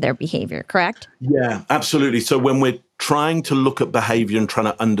terms of their behavior, correct? Yeah, absolutely. So when we're trying to look at behavior and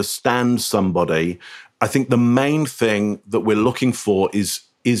trying to understand somebody, I think the main thing that we're looking for is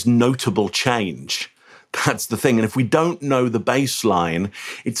notable change. That's the thing. And if we don't know the baseline,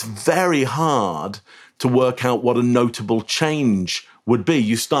 it's very hard to work out what a notable change would be.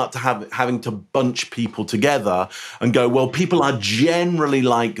 You start to having to bunch people together and go, well, people are generally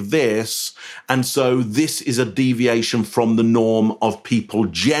like this, and so this is a deviation from the norm of people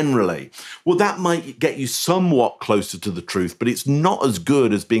generally. Well, that might get you somewhat closer to the truth, but it's not as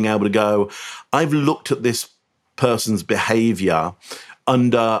good as being able to go, I've looked at this person's behavior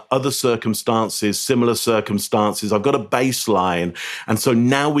under other circumstances, similar circumstances. I've got a baseline. And so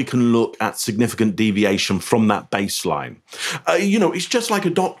now we can look at significant deviation from that baseline. It's just like a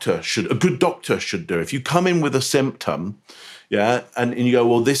good doctor should do. If you come in with a symptom, and you go,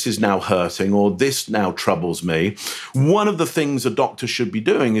 well, this is now hurting, or this now troubles me. One of the things a doctor should be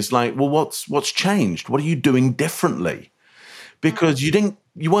doing is like, well, what's changed? What are you doing differently? Because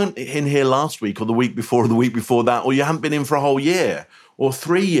you weren't in here last week or the week before or the week before that, or you haven't been in for a whole year or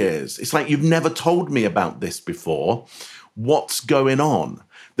 3 years. It's like, you've never told me about this before. What's going on?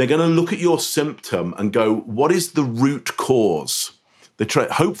 They're going to look at your symptom and go, what is the root cause? They're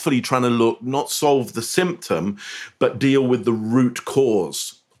hopefully trying to not solve the symptom, but deal with the root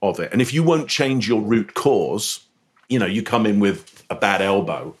cause of it. And if you won't change your root cause, you come in with a bad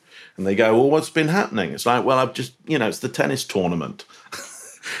elbow and they go, well, what's been happening? It's like, well, I've just, it's the tennis tournament.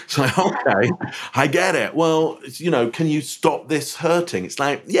 It's like, okay, I get it. Well, can you stop this hurting? It's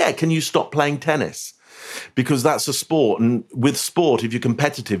like, yeah, can you stop playing tennis? Because that's a sport. And with sport, if you're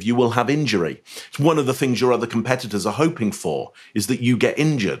competitive, you will have injury. It's one of the things your other competitors are hoping for, is that you get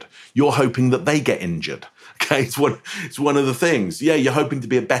injured. You're hoping that they get injured. Okay, it's one of the things. Yeah, you're hoping to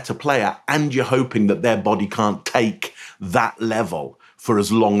be a better player, and you're hoping that their body can't take that level for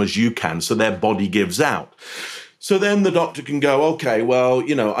as long as you can, so their body gives out. So then the doctor can go, okay, well,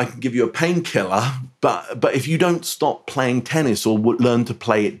 I can give you a painkiller, but if you don't stop playing tennis or learn to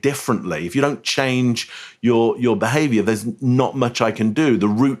play it differently, if you don't change your behavior, there's not much I can do. The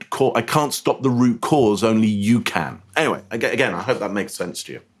root cause, I can't stop the root cause, only you can. Anyway, again, I hope that makes sense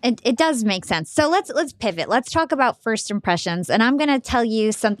to you. It does make sense. So let's pivot. Let's talk about first impressions. And I'm going to tell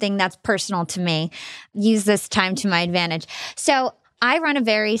you something that's personal to me. Use this time to my advantage. So I run a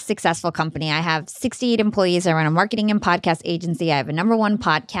very successful company. I have 68 employees. I run a marketing and podcast agency. I have a #1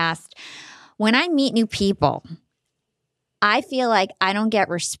 podcast. When I meet new people, I feel like I don't get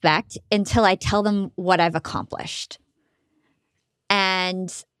respect until I tell them what I've accomplished.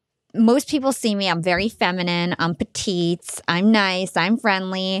 And most people see me, I'm very feminine, I'm petite, I'm nice, I'm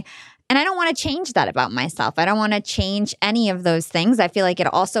friendly. And I don't want to change that about myself. I don't want to change any of those things. I feel like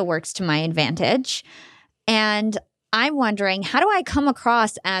it also works to my advantage. And I'm wondering, how do I come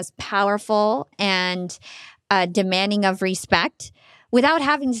across as powerful and demanding of respect without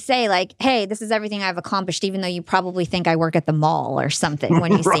having to say like, hey, this is everything I've accomplished, even though you probably think I work at the mall or something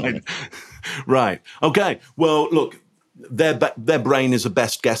when you see me. Right. Okay. Well, look, their brain is a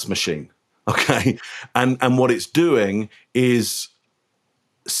best guess machine. Okay. And what it's doing is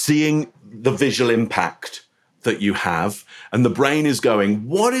seeing the visual impact that you have, and the brain is going,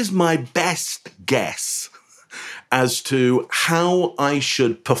 what is my best guess as to how I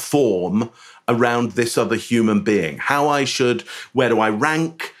should perform around this other human being? Where do I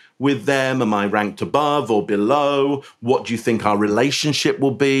rank with them? Am I ranked above or below? What do you think our relationship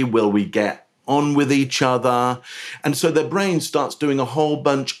will be? Will we get on with each other. And so their brain starts doing a whole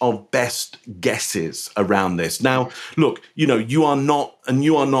bunch of best guesses around this. Now, look, you are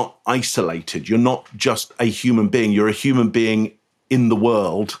not isolated. You're not just a human being. You're a human being in the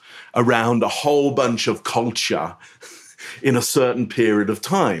world around a whole bunch of culture in a certain period of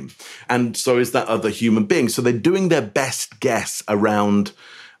time. And so is that other human being. So they're doing their best guess around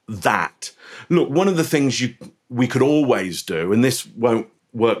that. Look, one of the things we could always do, and this won't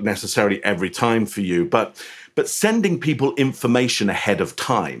work necessarily every time for you, but sending people information ahead of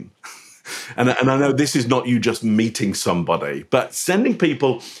time. And I know this is not you just meeting somebody, but sending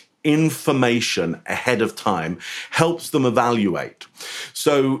people information ahead of time helps them evaluate.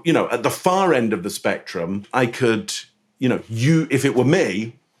 So, at the far end of the spectrum, I could, if it were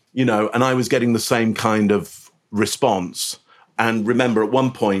me, and I was getting the same kind of response. And remember, at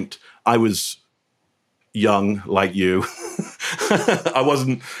one point, I was young like you. I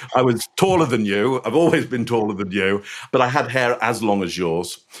was taller than you. I've always been taller than you, but I had hair as long as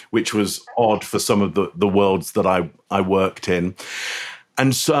yours, which was odd for some of the worlds that I worked in.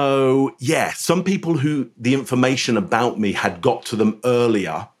 And so, some people who the information about me had got to them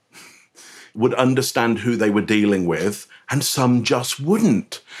earlier would understand who they were dealing with, and some just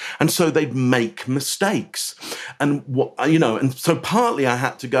wouldn't. And so they'd make mistakes. And and so partly I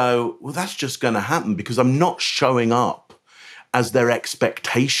had to go, well, that's just going to happen because I'm not showing up as their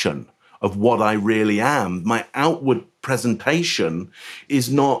expectation of what I really am. My outward presentation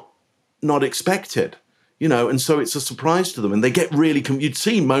is not expected, and so it's a surprise to them. And they get really, you'd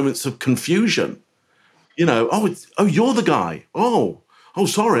see moments of confusion, oh, you're the guy. Oh,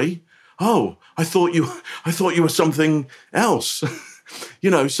 sorry. Oh, I thought you were something else.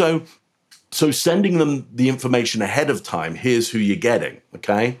 So sending them the information ahead of time, here's who you're getting,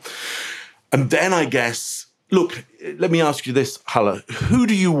 okay? And then I guess, look, let me ask you this, Hala. Who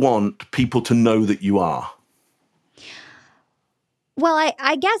do you want people to know that you are? Well,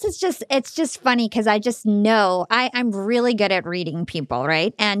 I guess it's just funny because I just know I'm really good at reading people,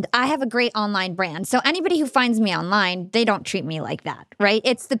 right? And I have a great online brand. So anybody who finds me online, they don't treat me like that, right?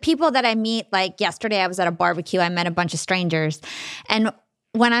 It's the people that I meet. Like yesterday, I was at a barbecue. I met a bunch of strangers. And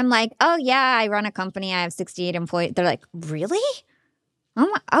when I'm like, oh, yeah, I run a company. I have 68 employees. They're like, really?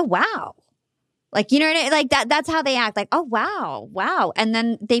 Oh, wow. Like, you know what I mean? Like that's how they act. Like, oh, wow. And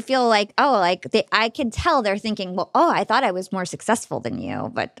then they feel like, I can tell they're thinking, well, oh, I thought I was more successful than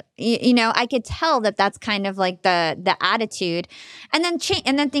you. But, I could tell that that's kind of like the attitude. And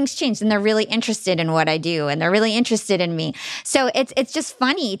then things change and they're really interested in what I do and they're really interested in me. So it's just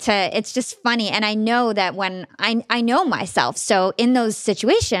funny. And I know that when I know myself. So in those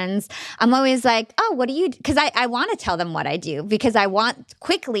situations, I'm always like, oh, what do you, because I want to tell them what I do because I want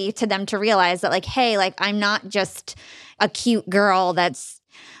quickly to them to realize that like, hey, like I'm not just a cute girl that's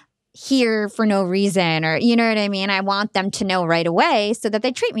here for no reason or you know what I mean? I want them to know right away so that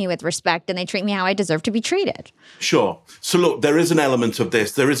they treat me with respect and they treat me how I deserve to be treated. Sure. So look, there is an element of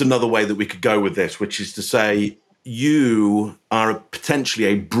this. There is another way that we could go with this, which is to say you are potentially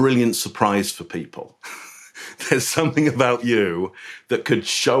a brilliant surprise for people. There's something about you that could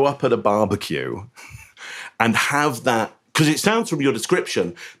show up at a barbecue and have that. Because it sounds from your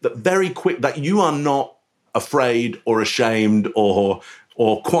description that very quick that you are not afraid or ashamed or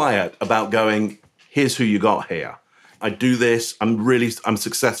quiet about going, here's who you got here. I do this. I'm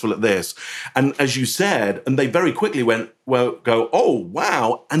successful at this. And as you said, and they very quickly go, oh,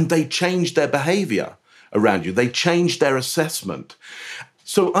 wow. And they changed their behavior around you. They changed their assessment.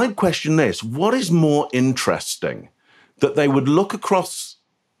 So I'd question this. What is more interesting that they would look across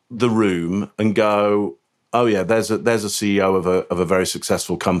the room and go, oh yeah, there's a CEO of a very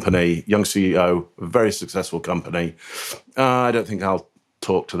successful company, young CEO of a very successful company. I don't think I'll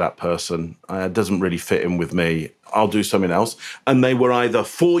talk to that person. It doesn't really fit in with me. I'll do something else. And they were either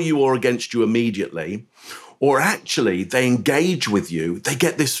for you or against you immediately, or actually they engage with you. They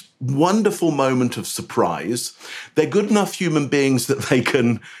get this wonderful moment of surprise. They're good enough human beings that they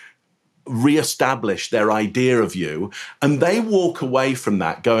can reestablish their idea of you, and they walk away from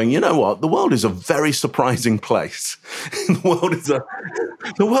that going, you know what, the world is a very surprising place. The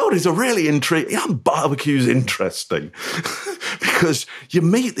world is a really intriguing. Yeah, barbecue's interesting because you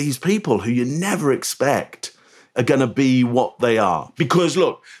meet these people who you never expect are going to be what they are. Because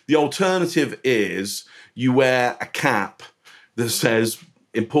look, the alternative is you wear a cap that says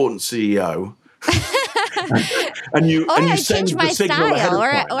important CEO. and you change my style,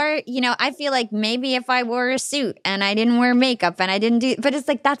 or I feel like maybe if I wore a suit and I didn't wear makeup and I didn't do, but it's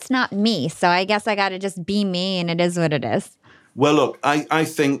like that's not me. So I guess I got to just be me, and it is what it is. Well, look, I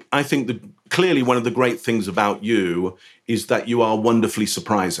think that clearly one of the great things about you is that you are wonderfully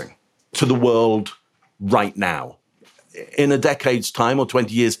surprising. to the world right now. In a decade's time or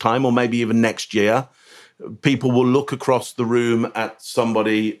 20 years' time, or maybe even next year, people will look across the room at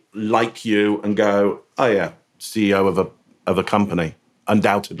somebody like you and go, oh yeah, CEO of a company,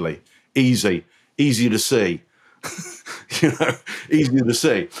 undoubtedly. Easy to see. Easy to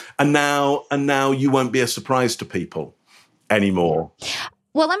see. And now you won't be a surprise to people anymore.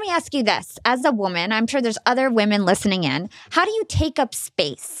 Well, let me ask you this. As a woman, I'm sure there's other women listening in. How do you take up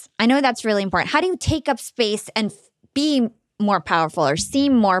space? I know that's really important. How do you take up space and be more powerful or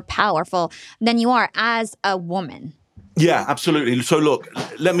seem more powerful than you are as a woman? Yeah, absolutely. So look,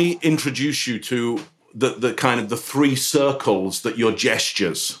 let me introduce you to the kind of the three circles that your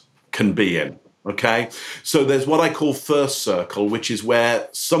gestures can be in. Okay. So there's what I call first circle, which is where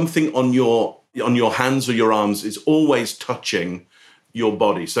something on your hands or your arms is always touching your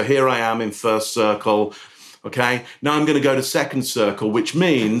body. So here I am in first circle. Okay. Now I'm going to go to second circle, which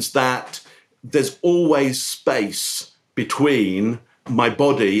means that there's always space between my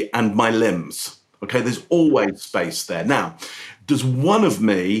body and my limbs. Okay. There's always space there. Now, does one of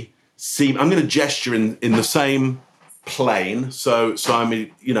me seem, I'm going to gesture in the same plane. So I'm,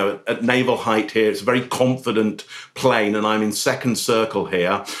 at navel height here. It's a very confident plane, and I'm in second circle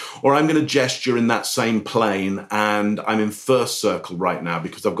here. Or I'm going to gesture in that same plane, and I'm in first circle right now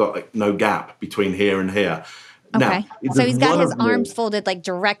because I've got no gap between here and here. Okay. Now, so he's got his arms folded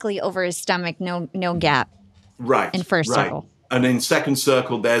directly over his stomach, no gap. Right. In first circle. And in second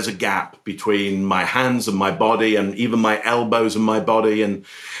circle, there's a gap between my hands and my body, and even my elbows and my body, and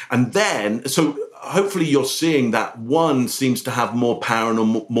then so. Hopefully you're seeing that one seems to have more power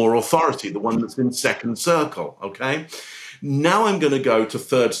and more authority, the one that's in second circle, okay? Now I'm going to go to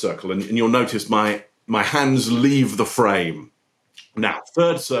third circle, and you'll notice my hands leave the frame. Now,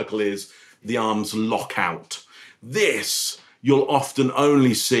 third circle is the arms lock out. This you'll often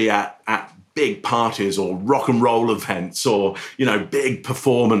only see at big parties or rock and roll events or, big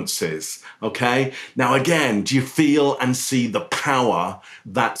performances, okay? Now, again, do you feel and see the power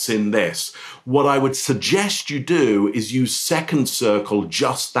that's in this? What I would suggest you do is use second circle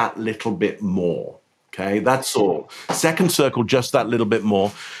just that little bit more, okay? That's all. Second circle just that little bit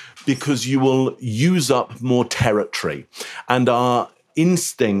more, because you will use up more territory. And our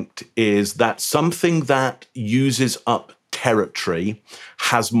instinct is that something that uses up territory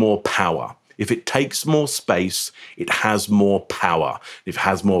has more power. If it takes more space, it has more power. If it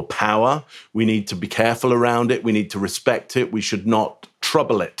has more power, we need to be careful around it. We need to respect it. We should not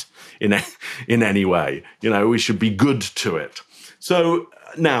trouble it in any way. We should be good to it. So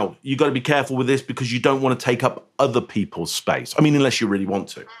now you've got to be careful with this because you don't want to take up other people's space. I mean, unless you really want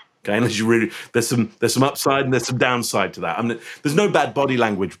to. Okay, unless you really, there's some upside and there's some downside to that. I mean, there's no bad body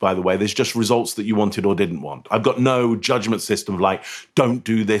language, by the way. There's just results that you wanted or didn't want. I've got no judgment system of don't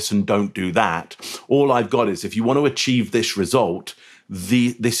do this and don't do that. All I've got is if you want to achieve this result,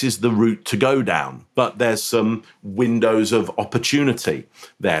 this is the route to go down. But there's some windows of opportunity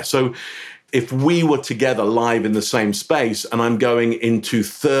there. So if we were together live in the same space and I'm going into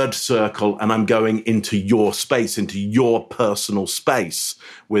third circle and I'm going into your space, into your personal space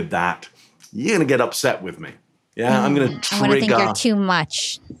with that, you're going to get upset with me. Yeah, I'm going to trigger. I'm going to think you're too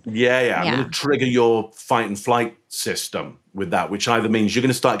much. Yeah. I'm going to trigger your fight and flight system with that, which either means you're going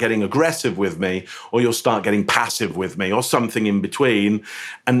to start getting aggressive with me or you'll start getting passive with me or something in between.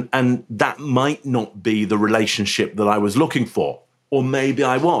 And that might not be the relationship that I was looking for. Or maybe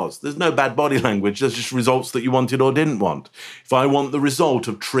I was. There's no bad body language. There's just results that you wanted or didn't want. If I want the result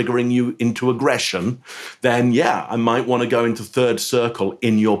of triggering you into aggression, then I might want to go into third circle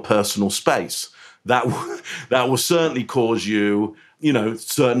in your personal space. That will certainly cause you,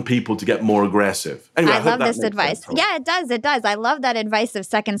 certain people to get more aggressive. Anyway, I love this advice. Yeah, it does. It does. I love that advice of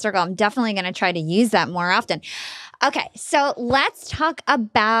second circle. I'm definitely going to try to use that more often. Okay, so let's talk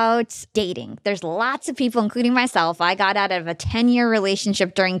about dating. There's lots of people, including myself. I got out of a 10-year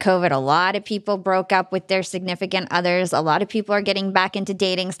relationship during COVID. A lot of people broke up with their significant others. A lot of people are getting back into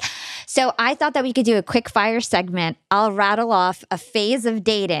datings. So I thought that we could do a quick fire segment. I'll rattle off a phase of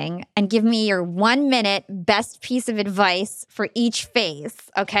dating and give me your 1 minute best piece of advice for each phase.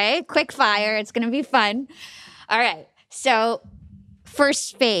 Okay, quick fire. It's going to be fun. All right, so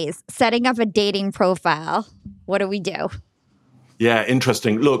first phase, setting up a dating profile. What do we do? Yeah,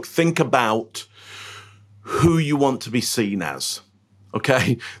 interesting. Look, think about who you want to be seen as,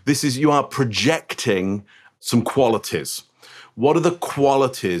 okay? You are projecting some qualities. What are the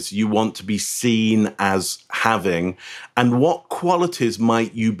qualities you want to be seen as having? And what qualities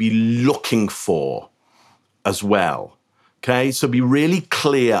might you be looking for as well? Okay, so be really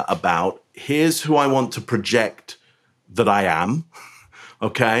clear about, here's who I want to project that I am,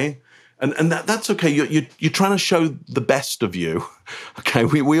 okay? And that's okay. You're trying to show the best of you. Okay,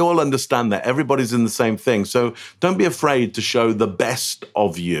 we all understand that. Everybody's in the same thing. So don't be afraid to show the best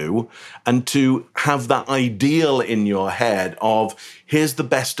of you and to have that ideal in your head of, here's the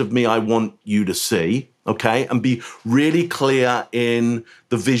best of me I want you to see. Okay, and be really clear in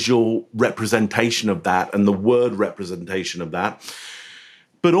the visual representation of that and the word representation of that.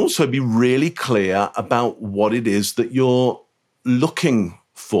 But also be really clear about what it is that you're looking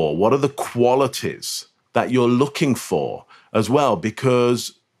for. What are the qualities that you're looking for as well?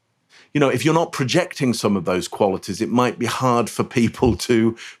 Because, if you're not projecting some of those qualities, it might be hard for people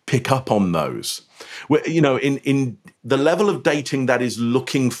to pick up on those. In the level of dating that is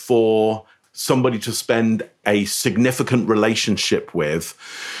looking for somebody to spend a significant relationship with,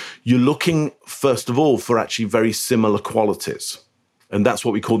 you're looking, first of all, for actually very similar qualities. And that's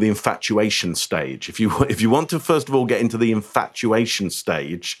what we call the infatuation stage. If you want to, first of all, get into the infatuation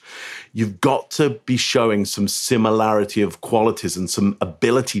stage, you've got to be showing some similarity of qualities and some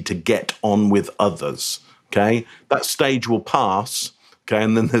ability to get on with others, okay? That stage will pass, okay?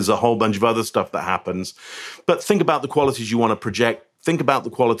 And then there's a whole bunch of other stuff that happens. But think about the qualities you want to project. Think about the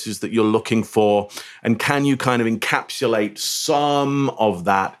qualities that you're looking for. And can you kind of encapsulate some of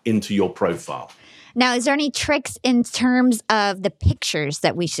that into your profile? Now, is there any tricks in terms of the pictures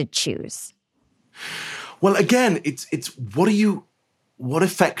that we should choose? Well, again, it's what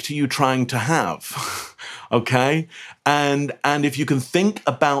effect are you trying to have? Okay? And if you can think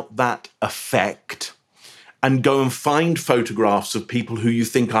about that effect and go and find photographs of people who you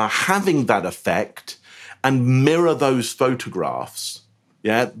think are having that effect and mirror those photographs,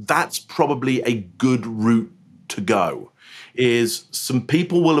 that's probably a good route to go. Is some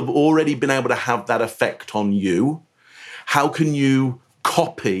people will have already been able to have that effect on you. How can you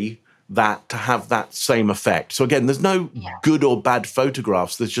copy that to have that same effect? So again, there's no good or bad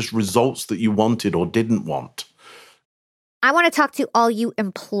photographs. There's just results that you wanted or didn't want. I want to talk to all you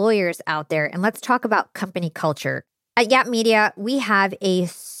employers out there, and let's talk about company culture. At Yap Media, we have a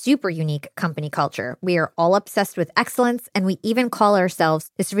super unique company culture. We are all obsessed with excellence, and we even call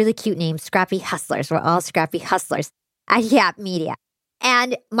ourselves this really cute name, Scrappy Hustlers. We're all Scrappy Hustlers at Yap Media.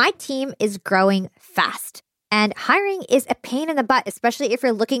 And my team is growing fast. And hiring is a pain in the butt, especially if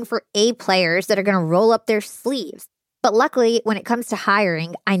you're looking for A players that are going to roll up their sleeves. But luckily, when it comes to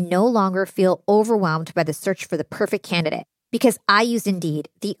hiring, I no longer feel overwhelmed by the search for the perfect candidate because I use Indeed,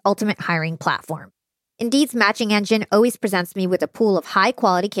 the ultimate hiring platform. Indeed's matching engine always presents me with a pool of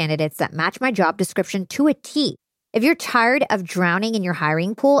high-quality candidates that match my job description to a T. If you're tired of drowning in your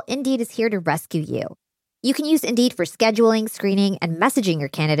hiring pool, Indeed is here to rescue you. You can use Indeed for scheduling, screening, and messaging your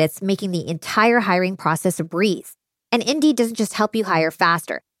candidates, making the entire hiring process a breeze. And Indeed doesn't just help you hire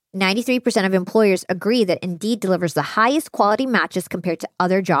faster. 93% of employers agree that Indeed delivers the highest quality matches compared to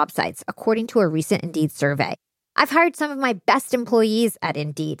other job sites, according to a recent Indeed survey. I've hired some of my best employees at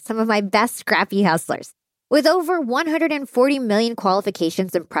Indeed, some of my best scrappy hustlers. With over 140 million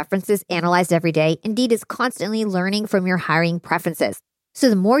qualifications and preferences analyzed every day, Indeed is constantly learning from your hiring preferences. So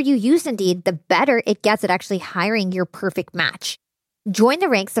the more you use Indeed, the better it gets at actually hiring your perfect match. Join the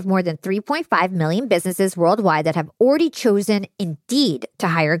ranks of more than 3.5 million businesses worldwide that have already chosen Indeed to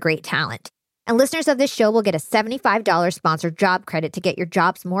hire great talent. And listeners of this show will get a $75 sponsored job credit to get your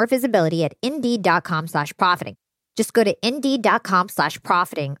jobs more visibility at Indeed.com/profiting. Just go to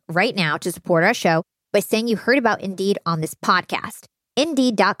Indeed.com/profiting right now to support our show by saying you heard about Indeed on this podcast.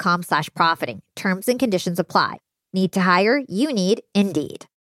 Indeed.com/profiting. Terms and conditions apply. Need to hire? You need Indeed.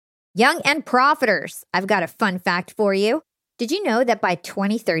 Young and profiters, I've got a fun fact for you. Did you know that by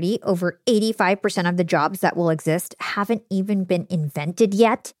 2030, over 85% of the jobs that will exist haven't even been invented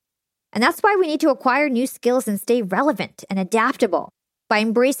yet? And that's why we need to acquire new skills and stay relevant and adaptable. By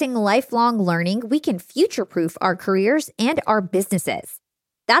embracing lifelong learning, we can future-proof our careers and our businesses.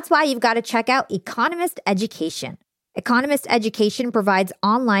 That's why you've got to check out Economist Education. Economist Education provides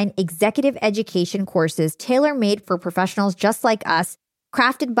online executive education courses tailor-made for professionals just like us,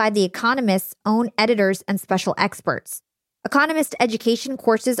 crafted by The Economist's own editors and special experts. Economist Education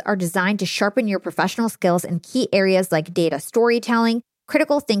courses are designed to sharpen your professional skills in key areas like data storytelling,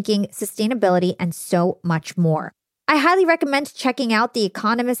 critical thinking, sustainability, and so much more. I highly recommend checking out the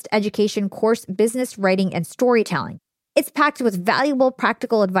Economist Education course, Business Writing and Storytelling. It's packed with valuable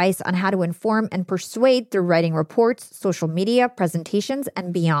practical advice on how to inform and persuade through writing reports, social media, presentations,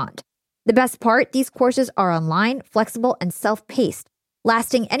 and beyond. The best part, these courses are online, flexible, and self-paced,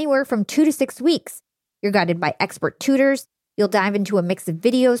 lasting anywhere from 2 to 6 weeks. You're guided by expert tutors. You'll dive into a mix of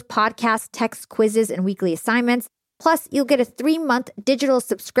videos, podcasts, texts, quizzes, and weekly assignments. Plus, you'll get a 3-month digital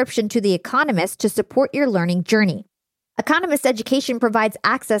subscription to The Economist to support your learning journey. Economist Education provides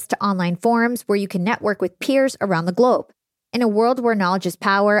access to online forums where you can network with peers around the globe. In a world where knowledge is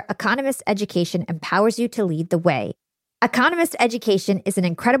power, Economist Education empowers you to lead the way. Economist Education is an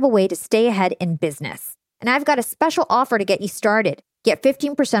incredible way to stay ahead in business. And I've got a special offer to get you started. Get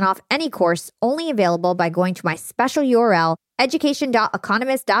 15% off any course, only available by going to my special URL,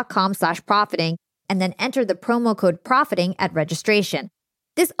 education.economist.com/profiting, and then enter the promo code profiting at registration.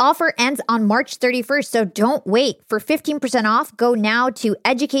 This offer ends on March 31st, so don't wait. For 15% off, go now to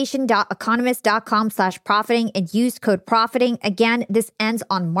education.economist.com/profiting and use code profiting. Again, this ends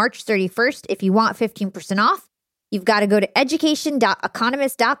on March 31st. If you want 15% off, you've got to go to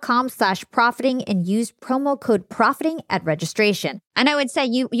education.economist.com/profiting and use promo code profiting at registration. And I would say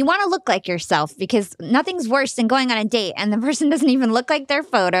you want to look like yourself, because nothing's worse than going on a date and the person doesn't even look like their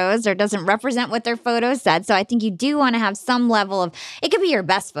photos or doesn't represent what their photos said. So I think you do want to have some level of, it could be your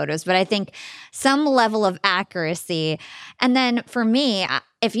best photos, but I think some level of accuracy. And then for me,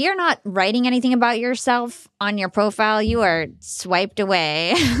 if you're not writing anything about yourself on your profile, you are swiped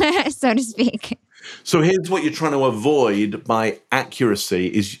away, so to speak. So here's what you're trying to avoid by accuracy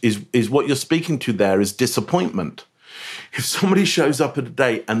is what you're speaking to there is disappointment. If somebody shows up at a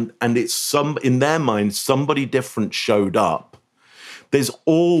date and it's in their mind, somebody different showed up, there's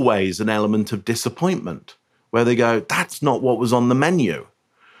always an element of disappointment where they go, that's not what was on the menu.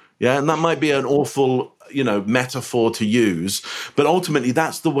 Yeah. And that might be an awful, metaphor to use, but ultimately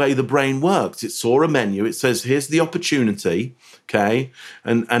that's the way the brain works. It saw a menu. It says, here's the opportunity. Okay.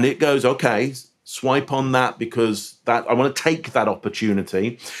 And it goes, okay, swipe on that because I want to take that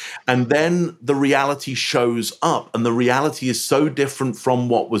opportunity. And then the reality shows up, and the reality is so different from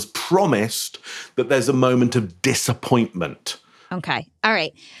what was promised that there's a moment of disappointment. Okay. All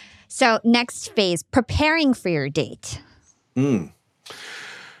right. So next phase, preparing for your date. Again,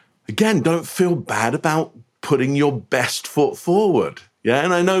 don't feel bad about putting your best foot forward. Yeah.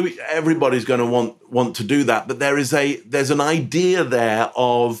 And I know everybody's going to want to do that, but there's an idea there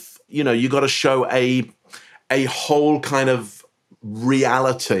of, you got to show a whole kind of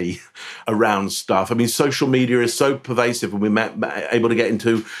reality around stuff. I mean, social media is so pervasive, and we're able to get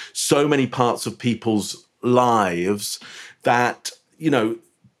into so many parts of people's lives that,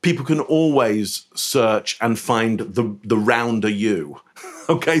 people can always search and find the rounder you.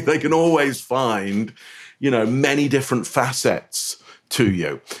 Okay, they can always find, many different facets to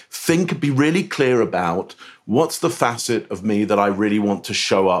you. Be really clear about what's the facet of me that I really want to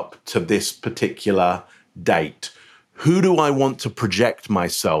show up to this particular date. Who do I want to project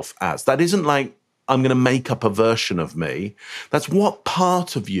myself as? That isn't like I'm going to make up a version of me. That's what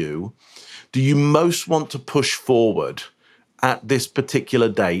part of you do you most want to push forward at this particular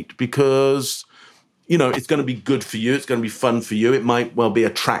date, because it's going to be good for you. It's going to be fun for you. It might well be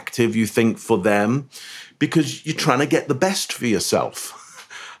attractive, you think, for them, because you're trying to get the best for yourself.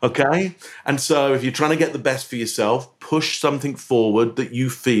 Okay? And so if you're trying to get the best for yourself, push something forward that you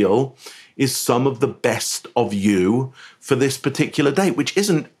feel is some of the best of you for this particular date, which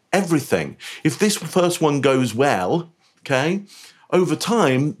isn't everything. If this first one goes well, okay, over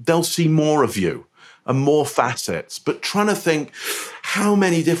time, they'll see more of you and more facets. But trying to think, how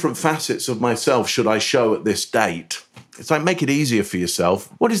many different facets of myself should I show at this date? It's like, make it easier for yourself.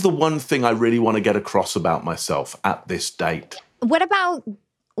 What is the one thing I really want to get across about myself at this date? What about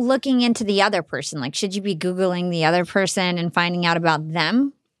looking into the other person? Like, should you be Googling the other person and finding out about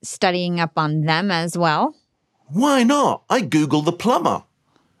them, studying up on them as well? Why not? I Google the plumber.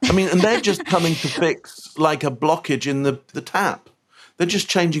 I mean, and they're just coming to fix like a blockage in the tap. They're just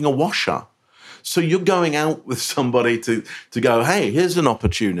changing a washer. So you're going out with somebody to go, hey, here's an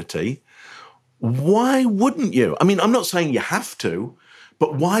opportunity. Why wouldn't you? I mean, I'm not saying you have to,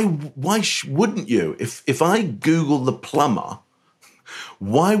 but why wouldn't you? If I Google the plumber,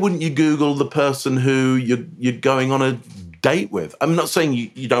 why wouldn't you Google the person who you're going on a date with? I'm not saying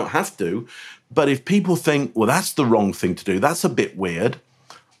you don't have to, but if people think, well, that's the wrong thing to do, that's a bit weird.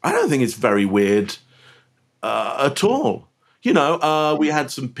 I don't think it's very weird at all. We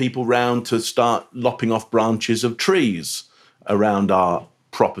had some people round to start lopping off branches of trees around our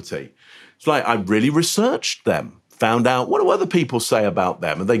property. It's like, I really researched them, found out, what do other people say about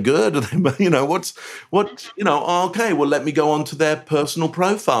them? Are they good? Are they, okay, well, let me go onto their personal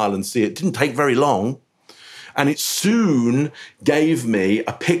profile and see. It didn't take very long. And it soon gave me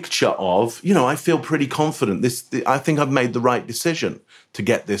a picture of, I feel pretty confident. I think I've made the right decision to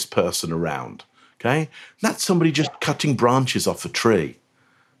get this person around. Okay, that's somebody just cutting branches off a tree.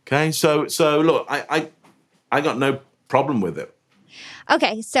 Okay, so look, I got no problem with it.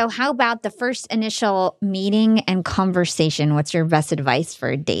 Okay, so how about the first initial meeting and conversation? What's your best advice for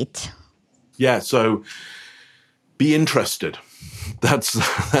a date? Yeah, so be interested. That's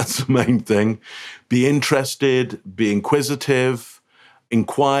the main thing. Be interested, be inquisitive,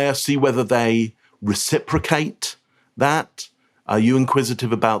 inquire, see whether they reciprocate that. Are you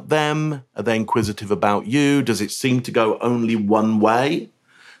inquisitive about them? Are they inquisitive about you? Does it seem to go only one way?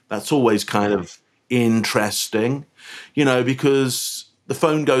 That's always kind of interesting, because the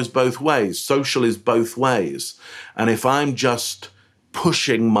phone goes both ways. Social is both ways. And if I'm just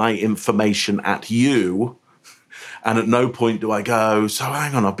pushing my information at you, and at no point do I go, so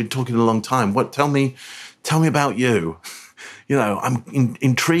hang on, I've been talking a long time. Tell me about you. I'm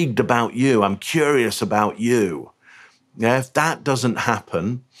intrigued about you. I'm curious about you. Yeah, if that doesn't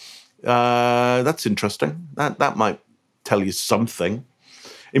happen, that's interesting. That might tell you something.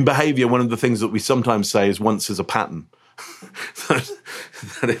 In behavior, one of the things that we sometimes say is once is a pattern.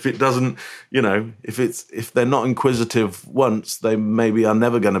 that if it doesn't, if they're not inquisitive once, they maybe are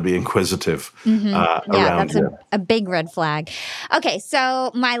never going to be inquisitive around that's you. a big red flag. Okay,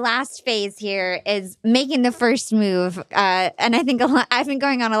 so my last phase here is making the first move. And I think I've been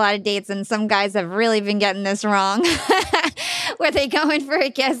going on a lot of dates, and some guys have really been getting this wrong. Where they go in for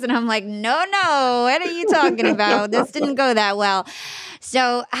a kiss, and I'm like, no, what are you talking about? This didn't go that well.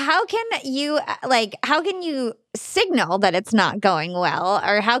 So how can you signal that it's not going well?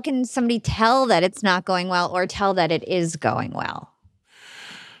 Or how can somebody tell that it's not going well or tell that it is going well?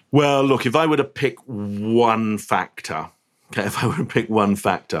 Well, look, if I were to pick one factor, is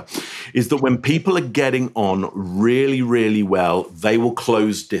that when people are getting on really, really well, they will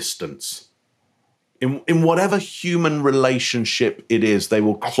close distance. In whatever human relationship it is, they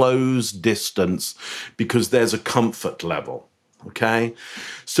will close distance because there's a comfort level. Okay.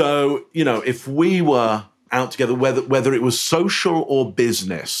 So, if we were out together, whether it was social or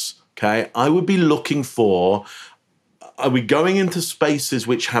business, okay, I would be looking for, are we going into spaces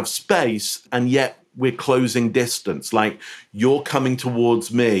which have space and yet we're closing distance? Like you're coming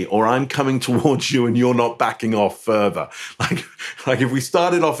towards me or I'm coming towards you and you're not backing off further. Like if we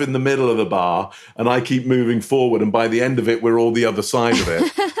started off in the middle of the bar and I keep moving forward and by the end of it, we're all the other side of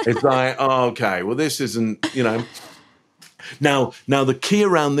it. It's like, oh, okay, well, this isn't, Now, the key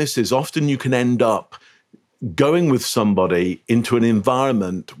around this is often you can end up going with somebody into an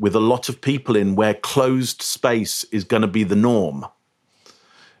environment with a lot of people in where closed space is going to be the norm.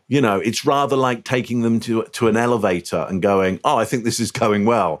 It's rather like taking them to an elevator and going, oh, I think this is going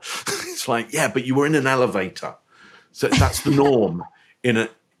well. It's like, yeah, but you were in an elevator. So that's the norm in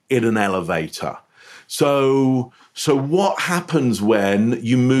an elevator. So what happens when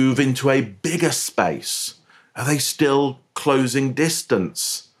you move into a bigger space? Are they still closing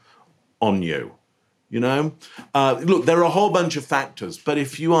distance on you? Look, there are a whole bunch of factors, but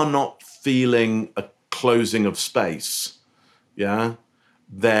if you are not feeling a closing of space,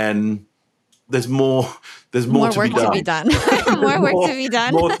 then there's more work to be done. More work to be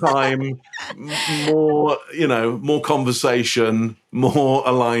done. More time, more conversation, more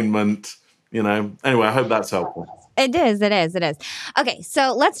alignment, Anyway, I hope that's helpful. It is. Okay,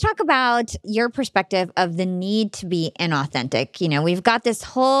 so let's talk about your perspective of the need to be inauthentic. We've got there's this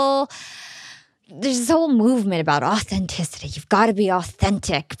whole movement about authenticity. You've got to be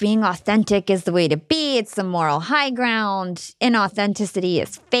authentic. Being authentic is the way to be. It's the moral high ground. Inauthenticity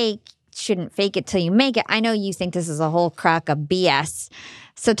is fake. Shouldn't fake it till you make it. I know you think this is a whole crock of BS.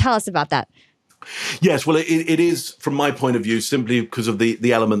 So tell us about that. Yes, well, it is, from my point of view, simply because of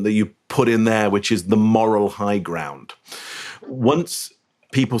the element that you put in there, which is the moral high ground. Once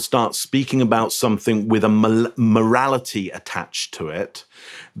people start speaking about something with a morality attached to it,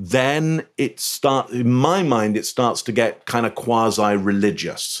 then in my mind, it starts to get kind of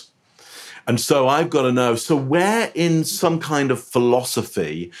quasi-religious. And so I've got to know, so where in some kind of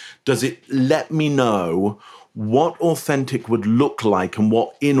philosophy does it let me know what authentic would look like and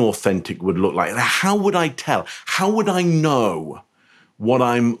what inauthentic would look like? How would I tell? How would I know what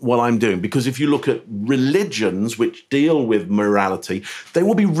I'm doing? Because if you look at religions which deal with morality, they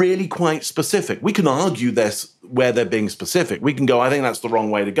will be really quite specific. We can argue this where they're being specific. We can go, I think that's the wrong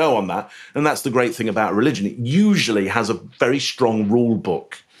way to go on that. And that's the great thing about religion. It usually has a very strong rule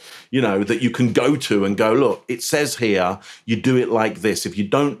book, that you can go to and go, look, it says here, you do it like this. If you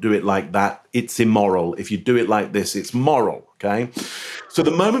don't do it like that, it's immoral. If you do it like this, it's moral, okay? So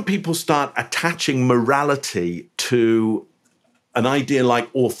the moment people start attaching morality to an idea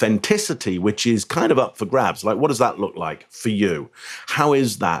like authenticity, which is kind of up for grabs, like what does that look like for you? How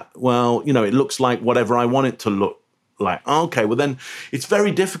is that? Well, it looks like whatever I want it to look like. Okay, well then it's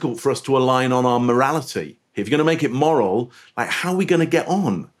very difficult for us to align on our morality. If you're going to make it moral, like how are we going to get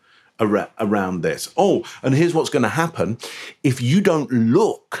on around this? Oh, and here's what's going to happen. If you don't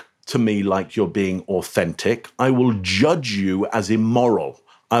look to me like you're being authentic, I will judge you as immoral.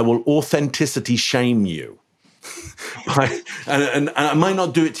 I will authenticity shame you. And I might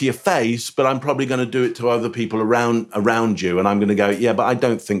not do it to your face, but I'm probably going to do it to other people around you. And I'm going to go, yeah, but I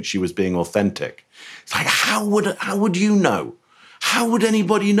don't think she was being authentic. It's like, how would you know? How would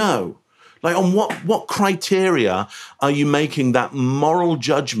anybody know? Like, on what criteria are you making that moral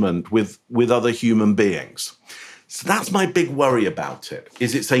judgment with other human beings? So that's my big worry about it,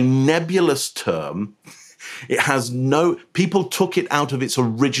 is it's a nebulous term. It has people took it out of its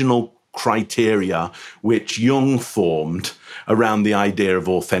original criteria, which Jung formed around the idea of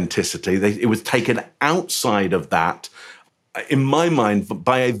authenticity. It was taken outside of that, in my mind,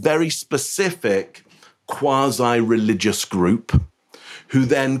 by a very specific quasi-religious group who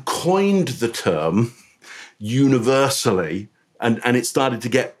then coined the term universally, and it started to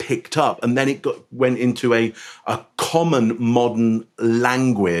get picked up. And then it went into a common modern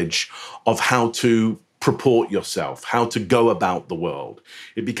language of how to purport yourself, how to go about the world.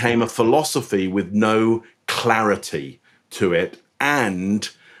 It became a philosophy with no clarity to it and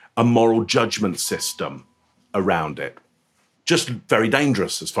a moral judgment system around it. Just very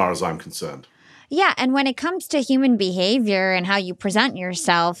dangerous as far as I'm concerned. Yeah, and when it comes to human behavior and how you present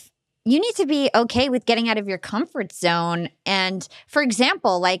yourself, you need to be okay with getting out of your comfort zone. And for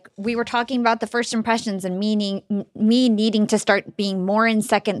example, like we were talking about the first impressions and me needing to start being more in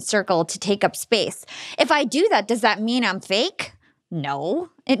second circle to take up space. If I do that, does that mean I'm fake?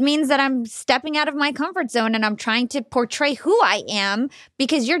 No. It means that I'm stepping out of my comfort zone and I'm trying to portray who I am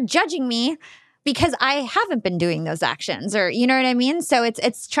because you're judging me because I haven't been doing those actions, or you know what I mean? So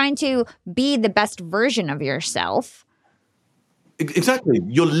it's trying to be the best version of yourself. Exactly.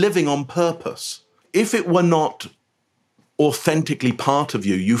 You're living on purpose. If it were not authentically part of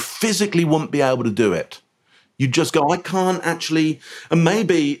you, you physically wouldn't be able to do it. You'd just go, I can't actually, and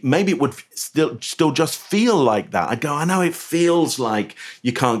maybe it would still just feel like that. I'd go, I know it feels like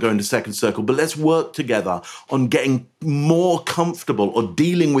you can't go into second circle, but let's work together on getting more comfortable or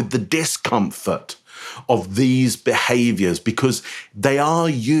dealing with the discomfort of these behaviors, because they are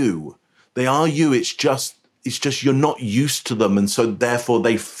you. They are you. It's just you're not used to them, and so therefore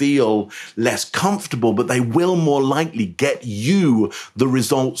they feel less comfortable, but they will more likely get you the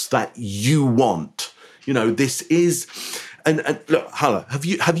results that you want. You know, this is, and look, Hala, have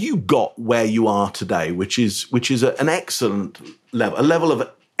you got where you are today, which is an excellent level, a level of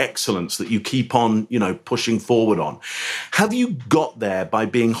excellence that you keep on, pushing forward on. Have you got there by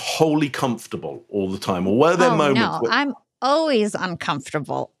being wholly comfortable all the time, or were there moments? No, I'm always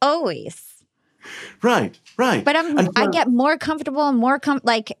uncomfortable, always. Right. But I get more comfortable and more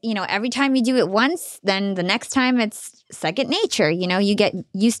every time you do it once, then the next time it's second nature. You get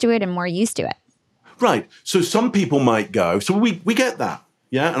used to it and more used to it. Right. So some people might go, so we get that.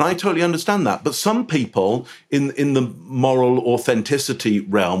 Yeah. And I totally understand that. But some people in the moral authenticity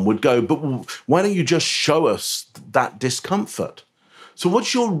realm would go, but why don't you just show us that discomfort? So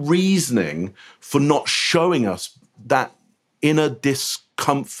what's your reasoning for not showing us that inner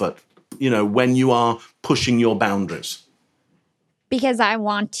discomfort, when you are pushing your boundaries? Because I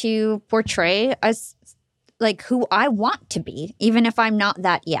want to portray us like who I want to be, even if I'm not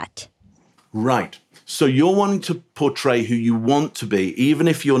that yet. Right. So you're wanting to portray who you want to be, even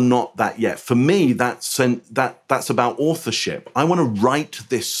if you're not that yet. For me, that's about authorship. I want to write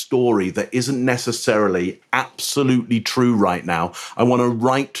this story that isn't necessarily absolutely true right now. I want to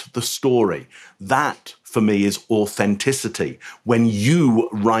write the story. That, for me, is authenticity. When you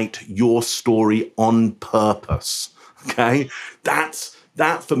write your story on purpose, okay?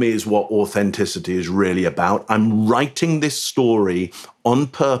 That, for me, is what authenticity is really about. I'm writing this story on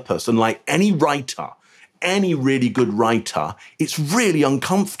purpose. And like any writer, any really good writer, it's really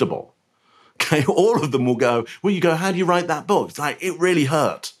uncomfortable. Okay, all of them will go, well, you go, how do you write that book? It's like, it really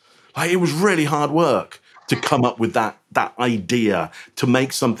hurt. Like, it was really hard work to come up with that idea, to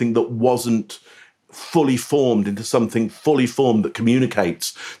make something that wasn't fully formed into something fully formed that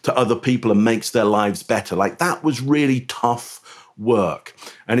communicates to other people and makes their lives better. Like, that was really tough work.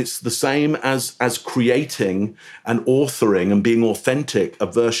 And it's the same as creating and authoring and being authentic, a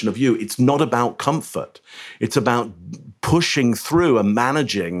version of you. It's not about comfort. It's about pushing through and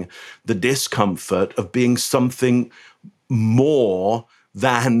managing the discomfort of being something more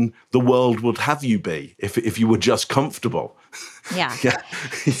than the world would have you be if you were just comfortable. Yeah.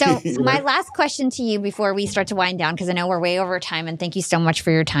 So my last question to you before we start to wind down, because I know we're way over time, and thank you so much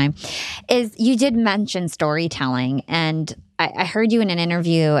for your time, is you did mention storytelling. And I heard you in an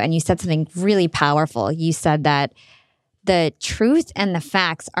interview and you said something really powerful. You said that the truth and the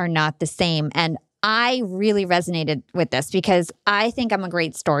facts are not the same. And I really resonated with this because I think I'm a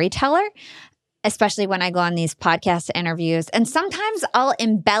great storyteller, especially when I go on these podcast interviews. And sometimes I'll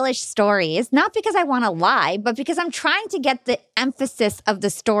embellish stories, not because I want to lie, but because I'm trying to get the emphasis of the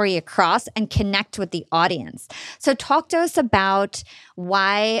story across and connect with the audience. So talk to us about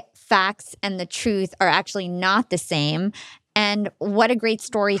why facts and the truth are actually not the same and what a great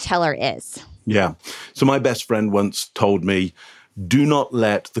storyteller is. Yeah. So my best friend once told me, do not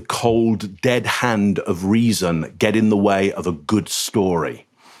let the cold, dead hand of reason get in the way of a good story.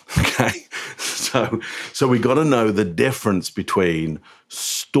 Okay. So we got to know the difference between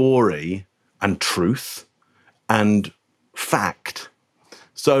story and truth and fact.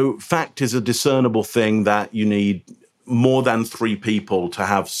 So fact is a discernible thing that you need more than 3 people to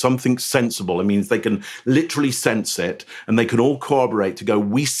have something sensible. It means they can literally sense it and they can all corroborate to go,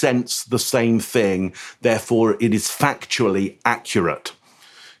 we sense the same thing, therefore it is factually accurate.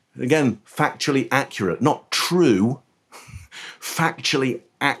 Again, factually accurate, not true, factually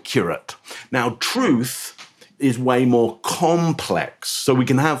accurate. Now, truth is way more complex. So we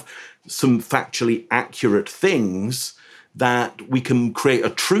can have some factually accurate things that we can create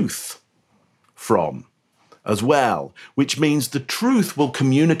a truth from as well, which means the truth will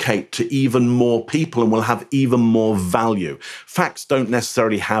communicate to even more people and will have even more value. Facts don't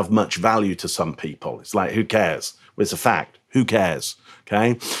necessarily have much value to some people. It's like, who cares? Well, it's a fact. Who cares?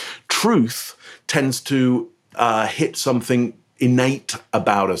 Okay. Truth tends to hit something innate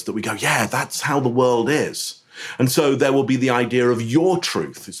about us that we go, yeah, that's how the world is. And so there will be the idea of your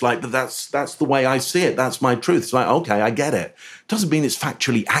truth. It's like, but that's the way I see it. That's my truth. It's like, okay, I get it. Doesn't mean it's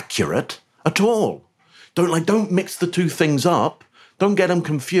factually accurate at all. Don't mix the two things up. Don't get them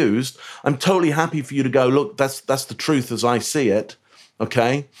confused. I'm totally happy for you to go, look, that's the truth as I see it.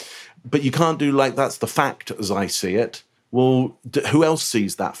 Okay. But you can't do like, that's the fact as I see it. Well, who else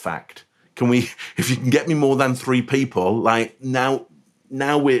sees that fact? Can we, if you can get me more than 3 people, like now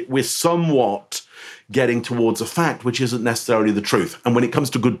we're somewhat getting towards a fact, which isn't necessarily the truth. And when it comes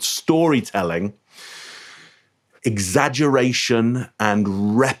to good storytelling, exaggeration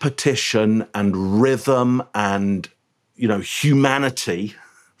and repetition and rhythm and, humanity,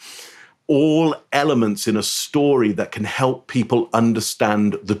 all elements in a story that can help people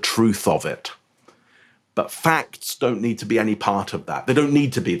understand the truth of it. But facts don't need to be any part of that. They don't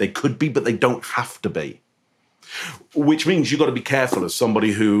need to be. They could be, but they don't have to be. Which means you've got to be careful as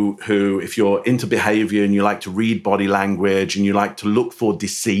somebody who, if you're into behavior and you like to read body language and you like to look for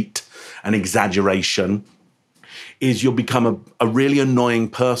deceit and exaggeration, is you'll become a really annoying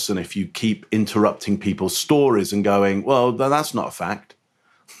person if you keep interrupting people's stories and going, well, that's not a fact.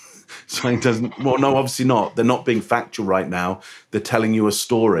 So it doesn't, well, no, obviously not. They're not being factual right now. They're telling you a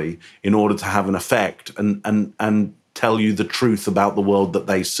story in order to have an effect and tell you the truth about the world that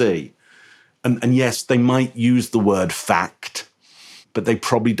they see. And yes, they might use the word fact, but they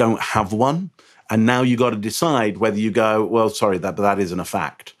probably don't have one. And now you got to decide whether you go, well, sorry, that isn't a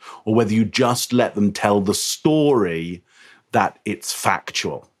fact, or whether you just let them tell the story that it's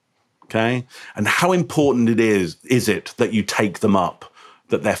factual. Okay. And how important is it that you take them up,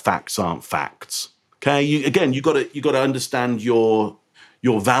 that their facts aren't facts? Okay. You got to understand your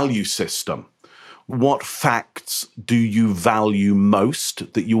value system. What facts do you value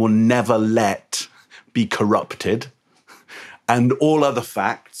most that you will never let be corrupted? And all other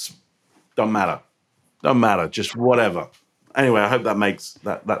facts don't matter, just whatever. Anyway, I hope that makes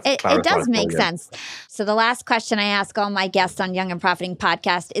that it does make sense. So the last question I ask all my guests on Young and Profiting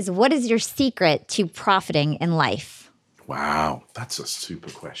podcast is, what is your secret to profiting in life? Wow, that's a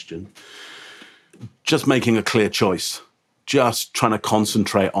super question. Just making a clear choice. Just trying to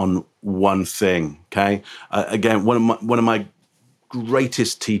concentrate on one thing, okay? Again, one of my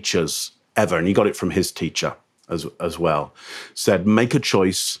greatest teachers ever, and he got it from his teacher as well, said, make a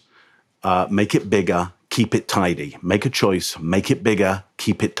choice, make it bigger, keep it tidy. Make a choice, make it bigger,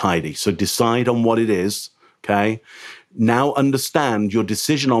 keep it tidy. So decide on what it is, okay? Now understand your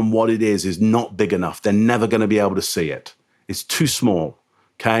decision on what it is not big enough. They're never going to be able to see it. It's too small.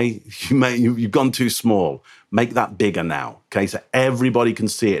 Okay, you've gone too small. Make that bigger now. Okay, so everybody can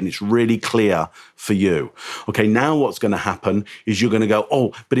see it and it's really clear for you. Okay, now what's going to happen is you're going to go,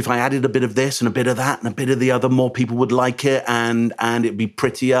 oh, but if I added a bit of this and a bit of that and a bit of the other, more people would like it and it'd be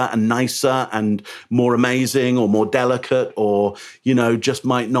prettier and nicer and more amazing or more delicate or, just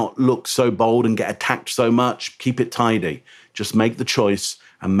might not look so bold and get attacked so much. Keep it tidy. Just make the choice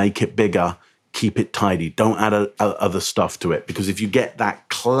and make it bigger. Keep it tidy. Don't add other stuff to it. Because if you get that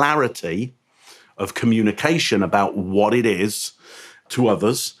clarity of communication about what it is to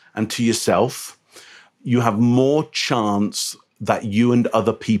others and to yourself, you have more chance that you and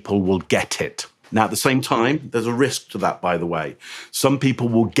other people will get it. Now, at the same time, there's a risk to that, by the way. Some people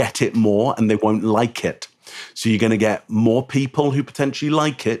will get it more and they won't like it. So you're going to get more people who potentially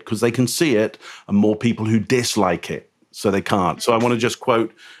like it because they can see it, and more people who dislike it so they can't. So I want to just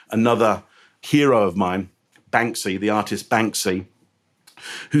quote another hero of mine, Banksy, the artist Banksy,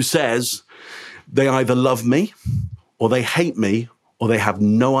 who says, "They either love me or they hate me or they have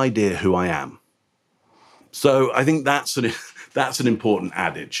no idea who I am." So I think that's an important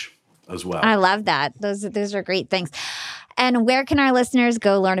adage as well. I love that. Those are great things. And where can our listeners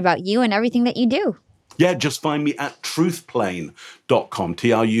go learn about you and everything that you do? Yeah, just find me at truthplane.com,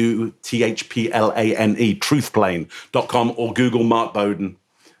 TRUTHPLANE, truthplane.com, or Google Mark Bowden,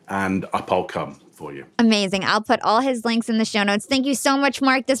 and up I'll come for you. Amazing. I'll put all his links in the show notes. Thank you so much,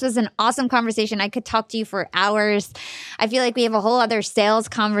 Mark. This was an awesome conversation. I could talk to you for hours. I feel like we have a whole other sales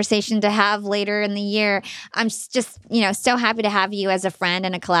conversation to have later in the year. I'm just, so happy to have you as a friend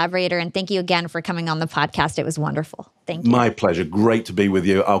and a collaborator. And thank you again for coming on the podcast. It was wonderful. Thank you. My pleasure. Great to be with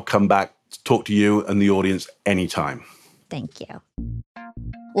you. I'll come back to talk to you and the audience anytime. Thank you.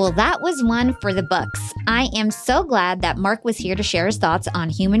 Well, that was one for the books. I am so glad that Mark was here to share his thoughts on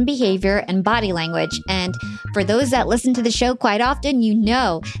human behavior and body language. And for those that listen to the show quite often, you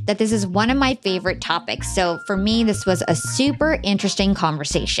know that this is one of my favorite topics. So for me, this was a super interesting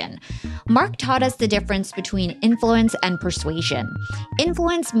conversation. Mark taught us the difference between influence and persuasion.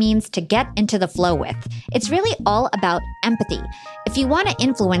 Influence means to get into the flow with. It's really all about empathy. If you want to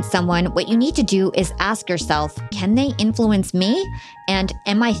influence someone, what you need to do is ask yourself, can they influence me? And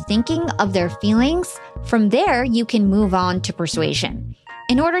am I thinking of their feelings? From there, you can move on to persuasion.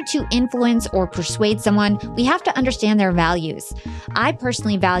 In order to influence or persuade someone, we have to understand their values. I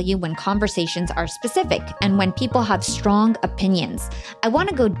personally value when conversations are specific and when people have strong opinions. I want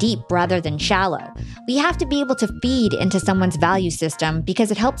to go deep rather than shallow. We have to be able to feed into someone's value system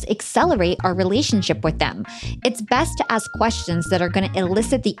because it helps accelerate our relationship with them. It's best to ask questions that are going to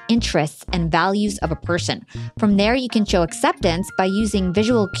elicit the interests and values of a person. From there, you can show acceptance by using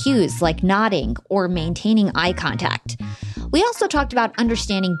visual cues like nodding or maintaining eye contact. We also talked about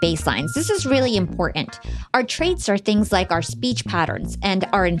understanding baselines. This is really important. Our traits are things like our speech patterns and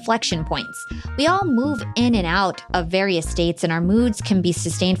our inflection points. We all move in and out of various states, and our moods can be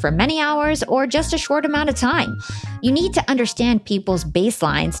sustained for many hours or just a short amount of time. You need to understand people's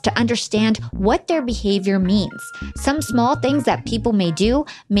baselines to understand what their behavior means. Some small things that people may do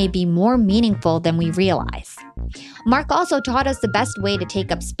may be more meaningful than we realize. Mark also taught us the best way to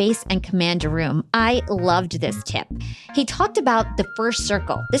take up space and command a room. I loved this tip. He talked about the first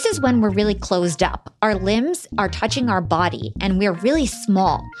circle. This is when we're really closed up. Our limbs are touching our body and we're really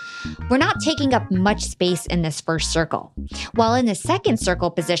small. We're not taking up much space in this first circle. While in the second circle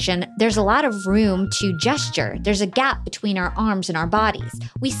position, there's a lot of room to gesture. There's a gap between our arms and our bodies.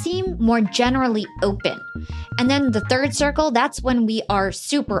 We seem more generally open. And then the third circle, that's when we are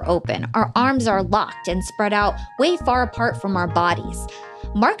super open. Our arms are locked and spread out way far apart from our bodies.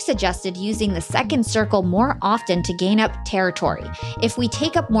 Mark suggested using the second circle more often to gain up territory. If we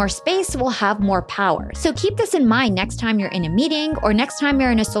take up more space, we'll have more power. So keep this in mind next time you're in a meeting or next time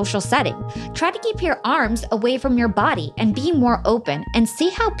you're in a social setting. Try to keep your arms away from your body and be more open and see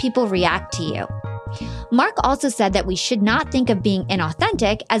how people react to you. Mark also said that we should not think of being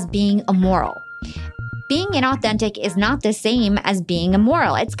inauthentic as being immoral. Being inauthentic is not the same as being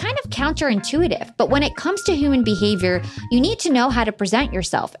immoral. It's kind of counterintuitive, but when it comes to human behavior, you need to know how to present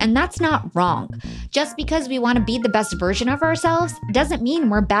yourself, and that's not wrong. Just because we want to be the best version of ourselves doesn't mean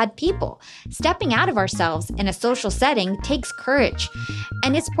we're bad people. Stepping out of ourselves in a social setting takes courage,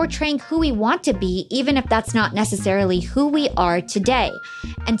 and it's portraying who we want to be, even if that's not necessarily who we are today.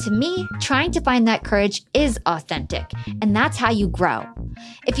 And to me, trying to find that courage is authentic, and that's how you grow.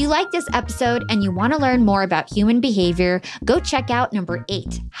 If you like this episode and you want to learn more about human behavior, go check out number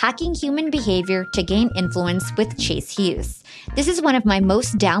 8, Hacking Human Behavior to Gain Influence with Chase Hughes. This is one of my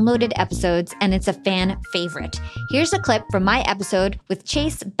most downloaded episodes, and it's a fan favorite. Here's a clip from my episode with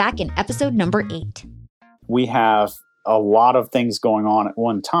Chase back in episode number 8. We have a lot of things going on at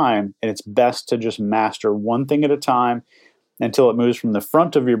one time, and it's best to just master one thing at a time until it moves from the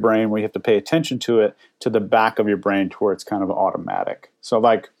front of your brain, where you have to pay attention to it, to the back of your brain, to where it's kind of automatic. So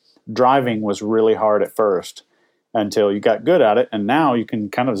like driving was really hard at first until you got good at it, and now you can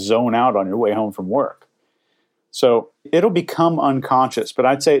kind of zone out on your way home from work. So it'll become unconscious, but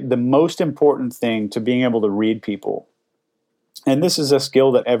I'd say the most important thing to being able to read people, and this is a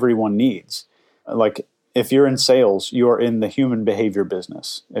skill that everyone needs. Like if you're in sales, you are in the human behavior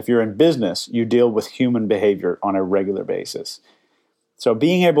business. If you're in business, you deal with human behavior on a regular basis. So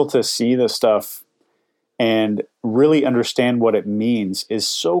being able to see this stuff and really understand what it means is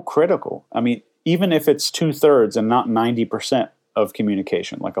so critical. I mean, even if it's 2/3 and not 90% of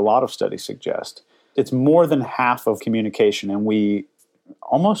communication, like a lot of studies suggest, it's more than half of communication, and we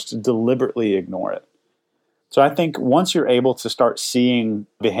almost deliberately ignore it. So I think once you're able to start seeing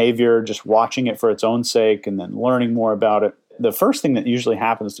behavior, just watching it for its own sake and then learning more about it, the first thing that usually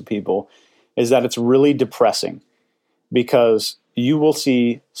happens to people is that it's really depressing, because you will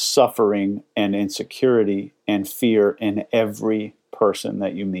see suffering and insecurity and fear in every person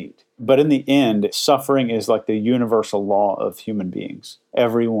that you meet. But in the end, suffering is like the universal law of human beings.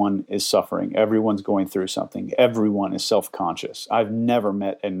 Everyone is suffering. Everyone's going through something. Everyone is self-conscious. I've never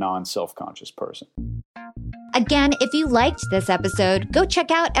met a non-self-conscious person. Again, if you liked this episode, go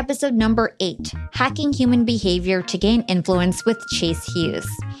check out episode number 8, Hacking Human Behavior to Gain Influence with Chase Hughes.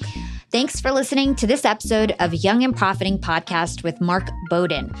 Thanks for listening to this episode of Young and Profiting Podcast with Mark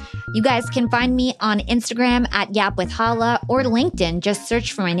Bowden. You guys can find me on Instagram at Yap with Hala or LinkedIn. Just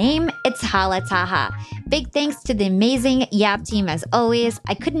search for my name. It's Hala Taha. Big thanks to the amazing Yap team as always.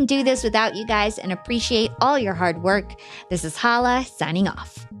 I couldn't do this without you guys and appreciate all your hard work. This is Hala signing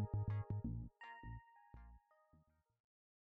off.